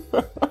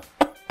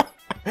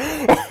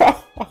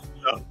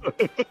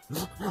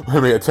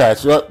 Let me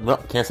attach you up. No,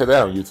 can't say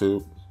that on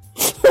YouTube.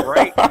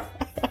 Right.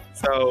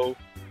 So,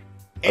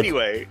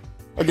 anyway.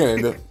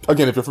 Again,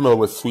 if you're familiar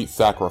with Sweet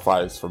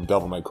Sacrifice from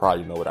Devil May Cry,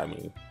 you know what I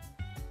mean.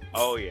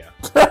 Oh yeah.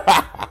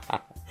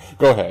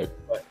 Go ahead.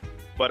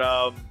 But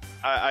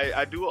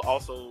I do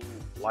also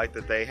like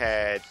that they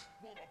had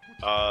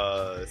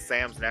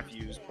Sam's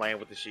nephews playing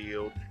with the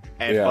shield,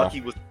 and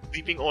Bucky was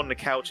sleeping on the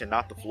couch and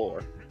not the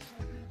floor.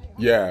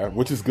 Yeah,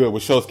 which is good,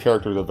 which shows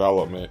character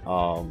development.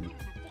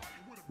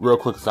 Real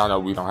quick, because I know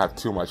we don't have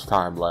too much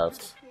time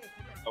left.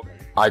 Okay.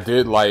 I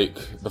did like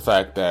the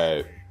fact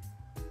that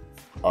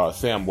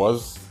Sam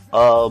was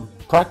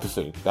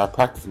practicing that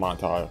practice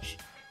montage.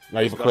 And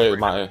I even created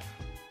my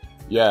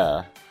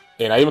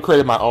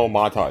own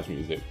montage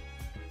music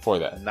for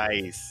that.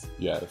 Nice.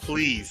 Yes.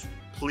 Please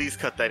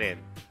cut that in.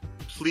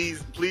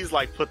 Please,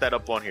 like put that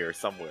up on here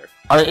somewhere.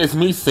 I mean, it's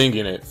me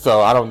singing it,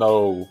 so I don't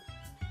know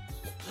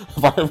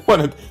if I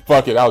want to.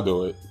 Fuck it, I'll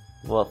do it.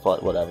 Well,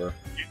 fuck, whatever.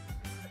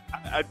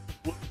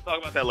 We'll talk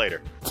about that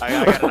later. I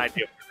got an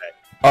idea for that.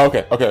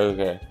 Okay.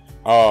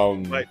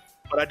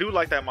 But I do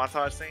like that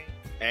montage scene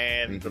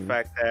and the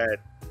fact that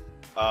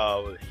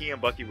he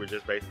and Bucky were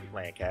just basically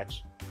playing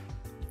catch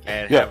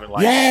and having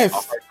like a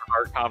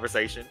heart-to-heart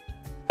conversation.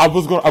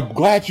 I'm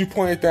glad you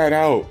pointed that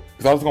out,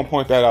 because I was gonna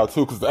point that out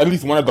too, because at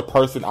least one of the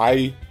person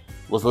I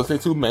was listening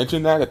to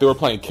mentioned that they were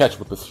playing catch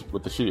with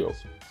the shield.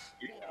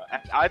 Yeah,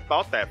 I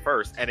thought that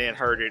first, and then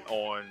heard it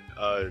on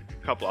a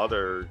couple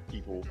other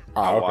people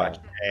I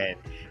watched, and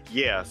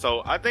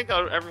so I think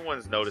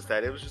everyone's noticed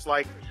that. It was just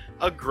like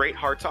a great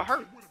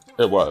heart-to-heart.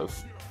 It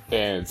was,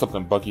 and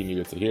something Bucky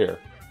needed to hear.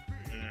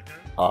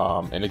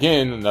 And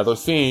again, another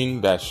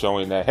scene that's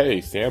showing that,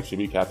 hey, Sam should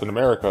be Captain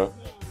America.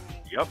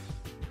 Yep.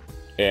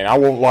 And I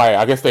won't lie,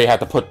 I guess they had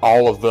to put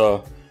all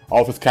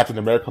of his Captain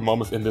America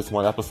moments in this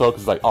one episode,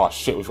 because it's like, oh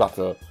shit, we've got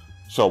to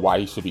show why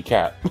he should be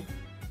Cap.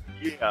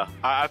 Yeah,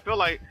 I feel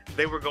like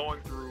they were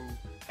going through,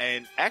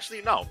 and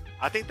actually no,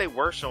 I think they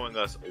were showing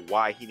us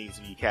why he needs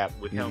to be Cap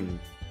with him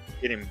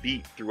getting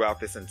beat throughout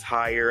this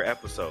entire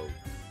episode.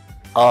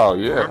 Oh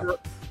yeah.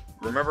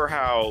 Remember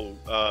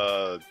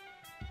how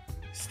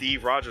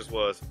Steve Rogers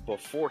was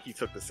before he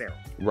took the serum?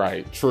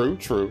 Right.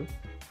 True.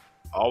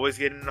 Always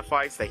getting in the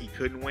fights that he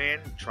couldn't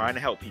win, trying to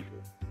help people.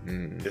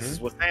 This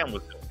is what Sam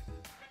was doing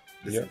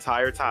this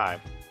entire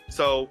time.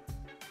 So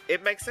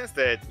it makes sense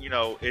that,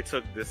 it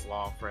took this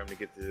long for him to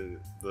get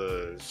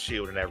the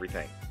shield and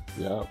everything.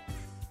 Yep.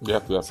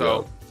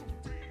 So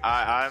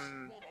I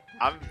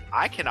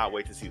cannot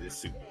wait to see this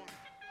suit.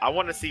 I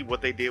want to see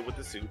what they did with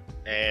the suit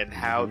and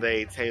how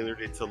they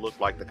tailored it to look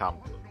like the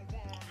comic book.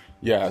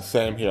 Yeah,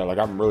 same here. Like,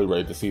 I'm really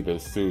ready to see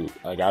this suit.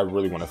 Like, I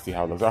really want to see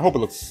how it looks. I hope it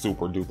looks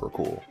super duper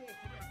cool.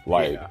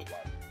 Like,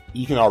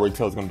 you can already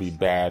tell it's going to be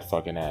bad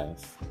fucking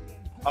ass.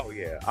 Oh,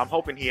 yeah. I'm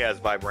hoping he has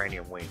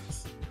vibranium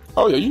wings.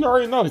 Oh, yeah. You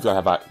already know he's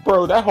going to have...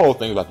 Bro, that whole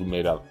thing is about to be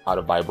made out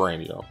of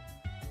vibranium.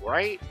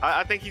 Right?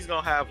 I think he's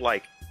going to have,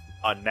 like,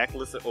 a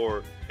necklace,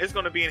 or it's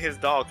going to be in his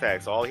dog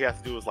tag. So all he has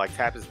to do is, like,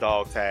 tap his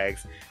dog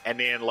tags, and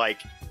then,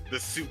 like, the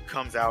suit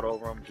comes out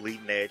over him,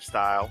 bleeding edge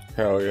style.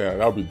 Hell yeah.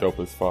 That would be dope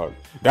as fuck.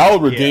 That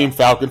would redeem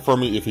Falcon for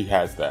me if he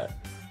has that.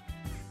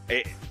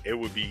 It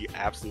would be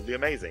absolutely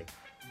amazing.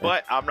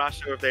 But I'm not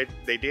sure if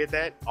they did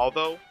that,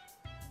 although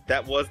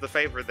that was the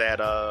favor that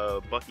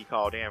Bucky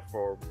called in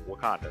for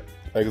Wakanda.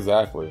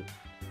 Exactly.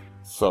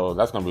 So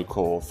that's going to be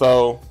cool.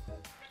 So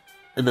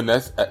in the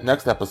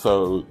next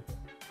episode,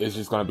 it's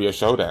just going to be a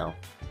showdown.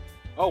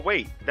 Oh,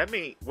 wait.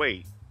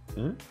 Wait.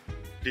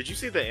 Did you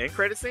see the end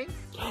credit scene?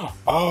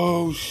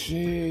 Oh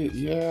shit!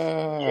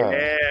 Yeah.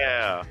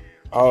 Yeah.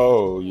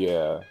 Oh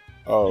yeah.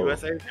 Oh.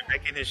 U.S. agent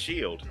making his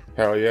shield.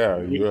 Hell yeah,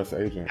 U.S.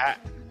 agent.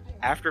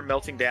 After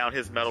melting down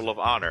his Medal of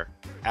Honor,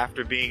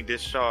 after being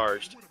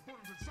discharged.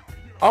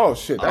 Oh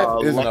shit!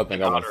 That is another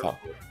thing I want to talk.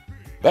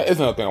 That is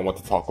another thing I want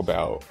to talk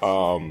about.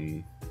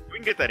 We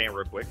can get that in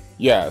real quick.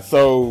 Yeah.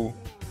 So,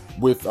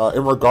 with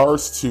in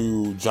regards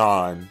to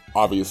John,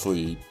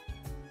 obviously,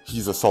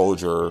 he's a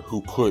soldier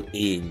who put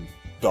in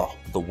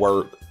the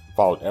work,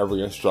 followed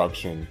every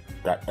instruction,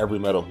 got every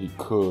medal he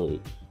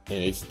could,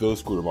 and they still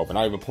screwed him up, and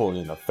not even pulling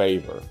in a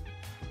favor.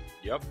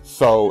 Yep.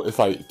 So it's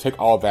like, take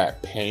all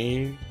that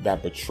pain,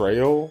 that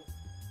betrayal,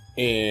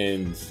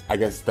 and I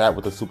guess that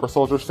with the super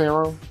soldier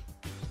serum,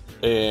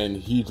 and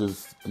he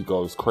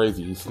goes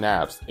crazy. He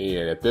snaps,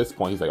 and at this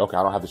point, he's like, okay,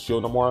 I don't have the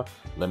shield no more.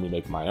 Let me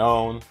make my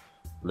own.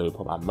 Let me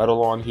put my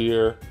medal on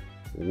here.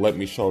 Let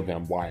me show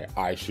them why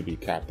I should be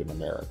Captain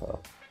America.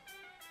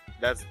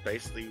 That's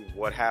basically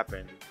what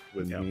happened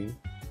with him.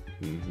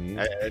 Mm-hmm.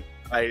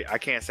 I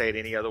can't say it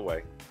any other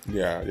way.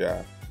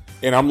 Yeah.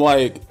 And I'm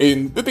like,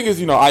 and the thing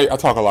is, I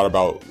talk a lot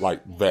about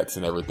like vets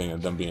and everything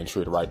and them being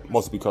treated right,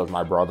 mostly because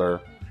my brother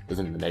is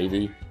in the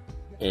Navy,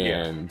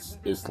 and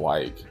it's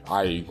like,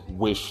 I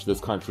wish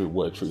this country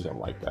would treat him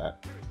like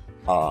that.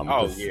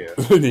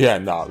 Yeah,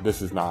 no,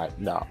 this is not,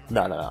 no.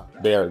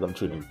 They're going to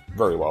treat him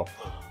very well.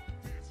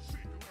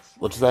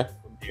 What'd you say?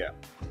 Yeah.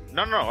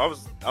 No, I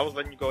was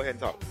letting you go ahead and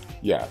talk.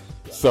 Yeah.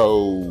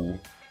 So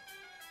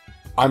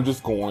I'm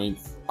just going,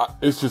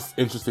 it's just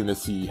interesting to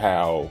see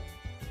how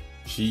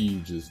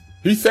he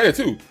said it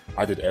too.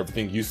 I did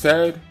everything you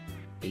said,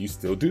 and you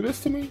still do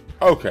this to me?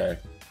 Okay.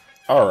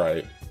 All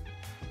right.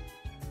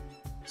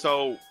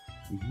 So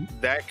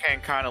that can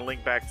kind of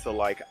link back to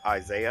like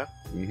Isaiah.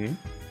 Mm-hmm.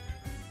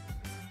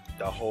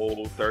 The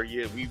whole 30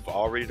 years. We've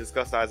already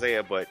discussed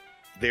Isaiah, but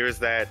there's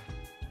that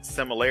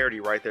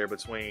similarity right there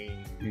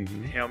between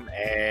him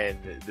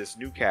and this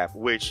new Cap,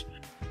 which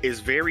is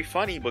very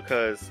funny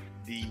because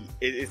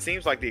it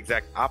seems like the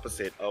exact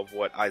opposite of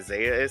what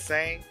Isaiah is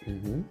saying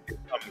is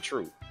coming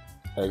true.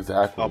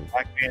 Exactly. A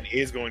black man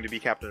is going to be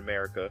Captain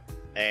America,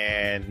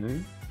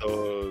 and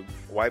the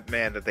white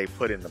man that they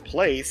put into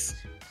place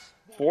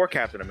for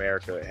Captain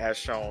America has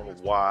shown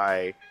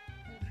why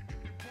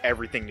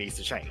everything needs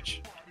to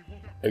change.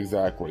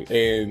 Exactly.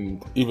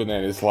 And even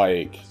then, it's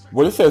like,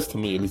 what it says to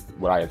me, at least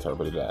what I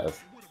interpret it as,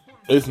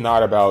 it's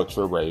not about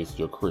your race,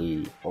 your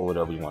creed, or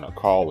whatever you want to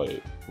call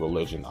it,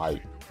 religion,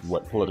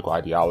 what political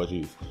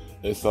ideologies.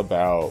 It's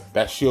about,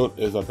 that shield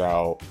is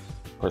about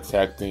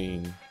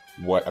protecting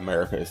what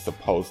America is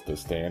supposed to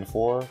stand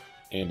for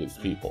and its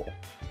people,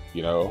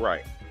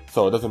 Right.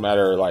 So it doesn't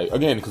matter, like,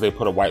 again, because they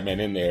put a white man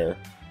in there,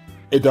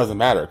 it doesn't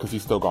matter because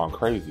he's still gone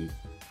crazy.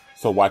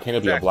 So why can't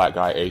it be a black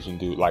guy, Asian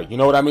dude? Like, you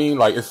know what I mean?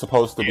 Like, it's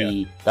supposed to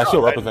be, that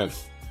shield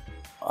represents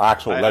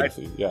actual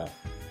legacy.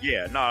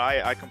 Yeah, no,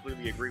 I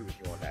completely agree with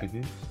you on that.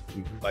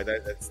 Like,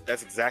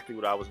 that's exactly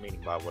what I was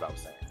meaning by what I was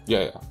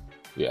saying.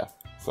 Yeah.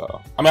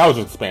 So, I mean, I was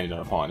just expanding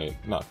upon it,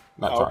 not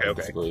trying to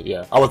disagree.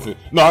 Yeah, I wasn't.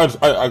 No,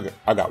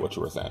 I got what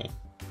you were saying.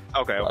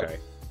 Okay.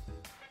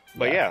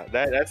 But yeah,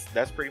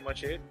 that's pretty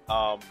much it.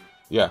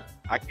 Yeah.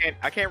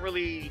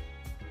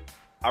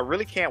 I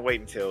really can't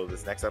wait until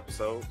this next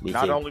episode. Me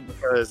Not too. only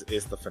because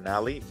it's the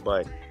finale,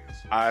 but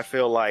I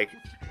feel like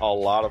a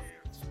lot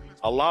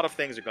of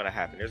things are going to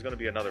happen. There's going to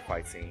be another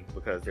fight scene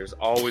because there's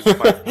always a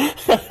fight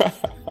scene.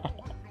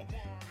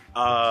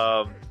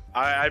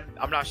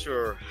 I'm not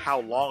sure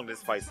how long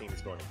this fight scene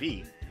is going to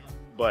be,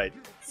 but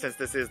since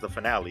this is the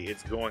finale,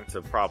 it's going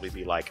to probably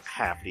be like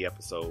half the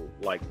episode,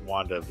 like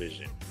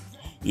WandaVision.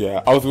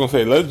 Yeah, I was going to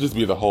say, let's just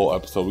be the whole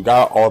episode. We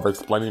got all of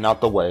explaining out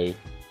the way.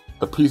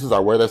 The pieces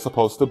are where they're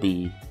supposed to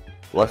be.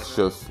 Let's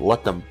just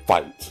let them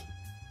fight.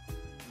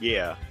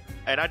 Yeah.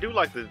 And I do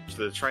like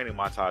the training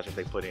montage that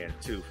they put in,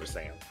 too, for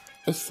Sam.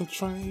 It's a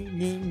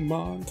training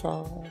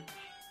montage.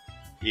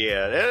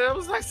 Yeah, that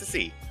was nice to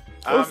see.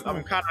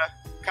 I'm kind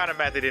of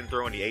mad they didn't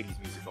throw any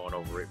 80s music going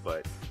over it,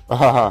 but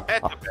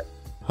that's okay.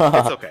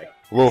 It's okay.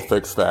 We'll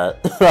fix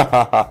that.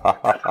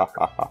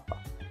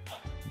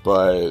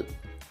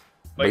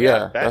 But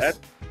yeah, that's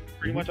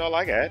pretty much all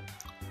I got.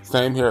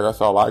 Same here. That's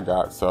all I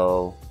got.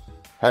 So,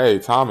 hey,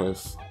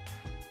 Thomas.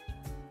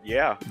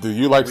 Yeah. Do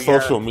you like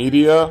social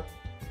media?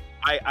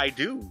 I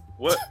do.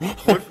 What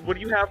do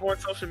you have on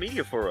social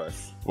media for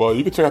us? Well,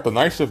 you can check out the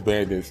Night Shift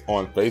Bandits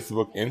on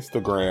Facebook,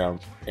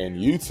 Instagram, and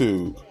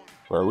YouTube,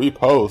 where we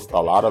post a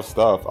lot of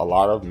stuff, a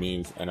lot of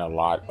memes, and a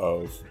lot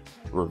of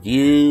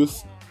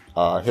reviews.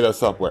 Hit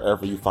us up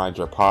wherever you find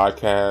your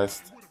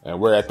podcast. And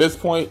we're at this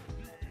point,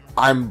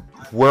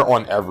 we're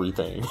on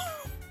everything.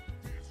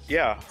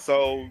 Yeah,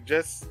 so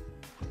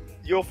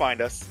you'll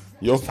find us.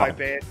 Just type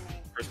in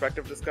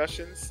Perspective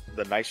Discussions,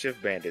 the Night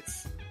Shift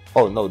Bandits.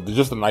 Oh, no,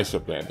 just the Night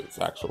Shift Bandits,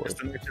 actually. Just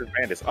the Night Shift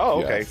Bandits.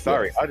 Oh, okay,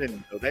 sorry. Yes. I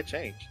didn't know that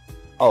changed.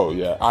 Oh,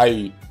 yeah.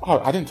 I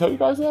didn't tell you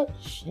guys that?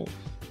 Shit.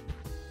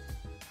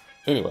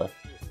 Anyway.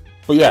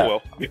 But yeah. Oh,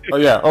 well. Oh,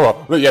 yeah. Oh,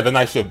 well. But yeah, the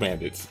Night Shift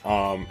Bandits.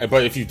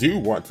 But if you do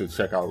want to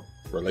check out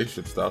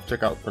relationship stuff,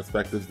 check out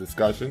Perspectives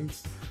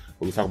Discussions,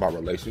 where we talk about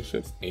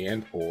relationships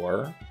and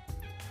or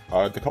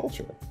the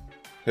culture.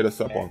 Hit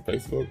us up on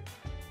Facebook,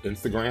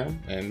 Instagram,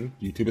 and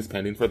YouTube is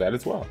pending for that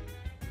as well.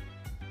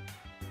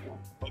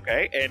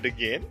 Okay, and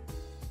again,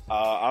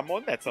 I'm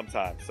on that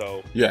sometime,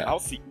 so yeah, I'll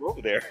see you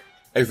over there.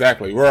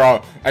 Exactly. We're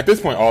all at this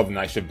point. All the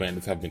Night Shift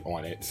bandits have been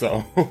on it,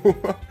 so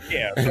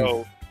yeah.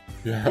 So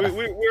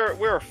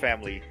we're a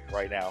family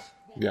right now.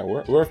 Yeah,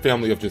 we're a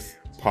family of just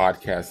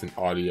podcasts and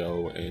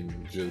audio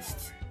and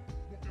just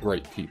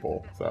great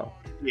people. So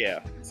yeah.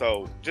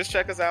 So just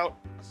check us out.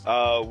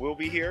 We'll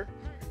be here,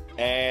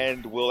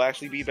 and we'll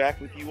actually be back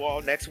with you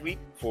all next week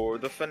for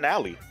the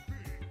finale.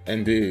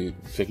 Indeed.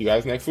 Check you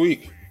guys next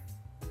week.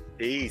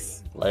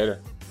 Peace.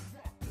 Later.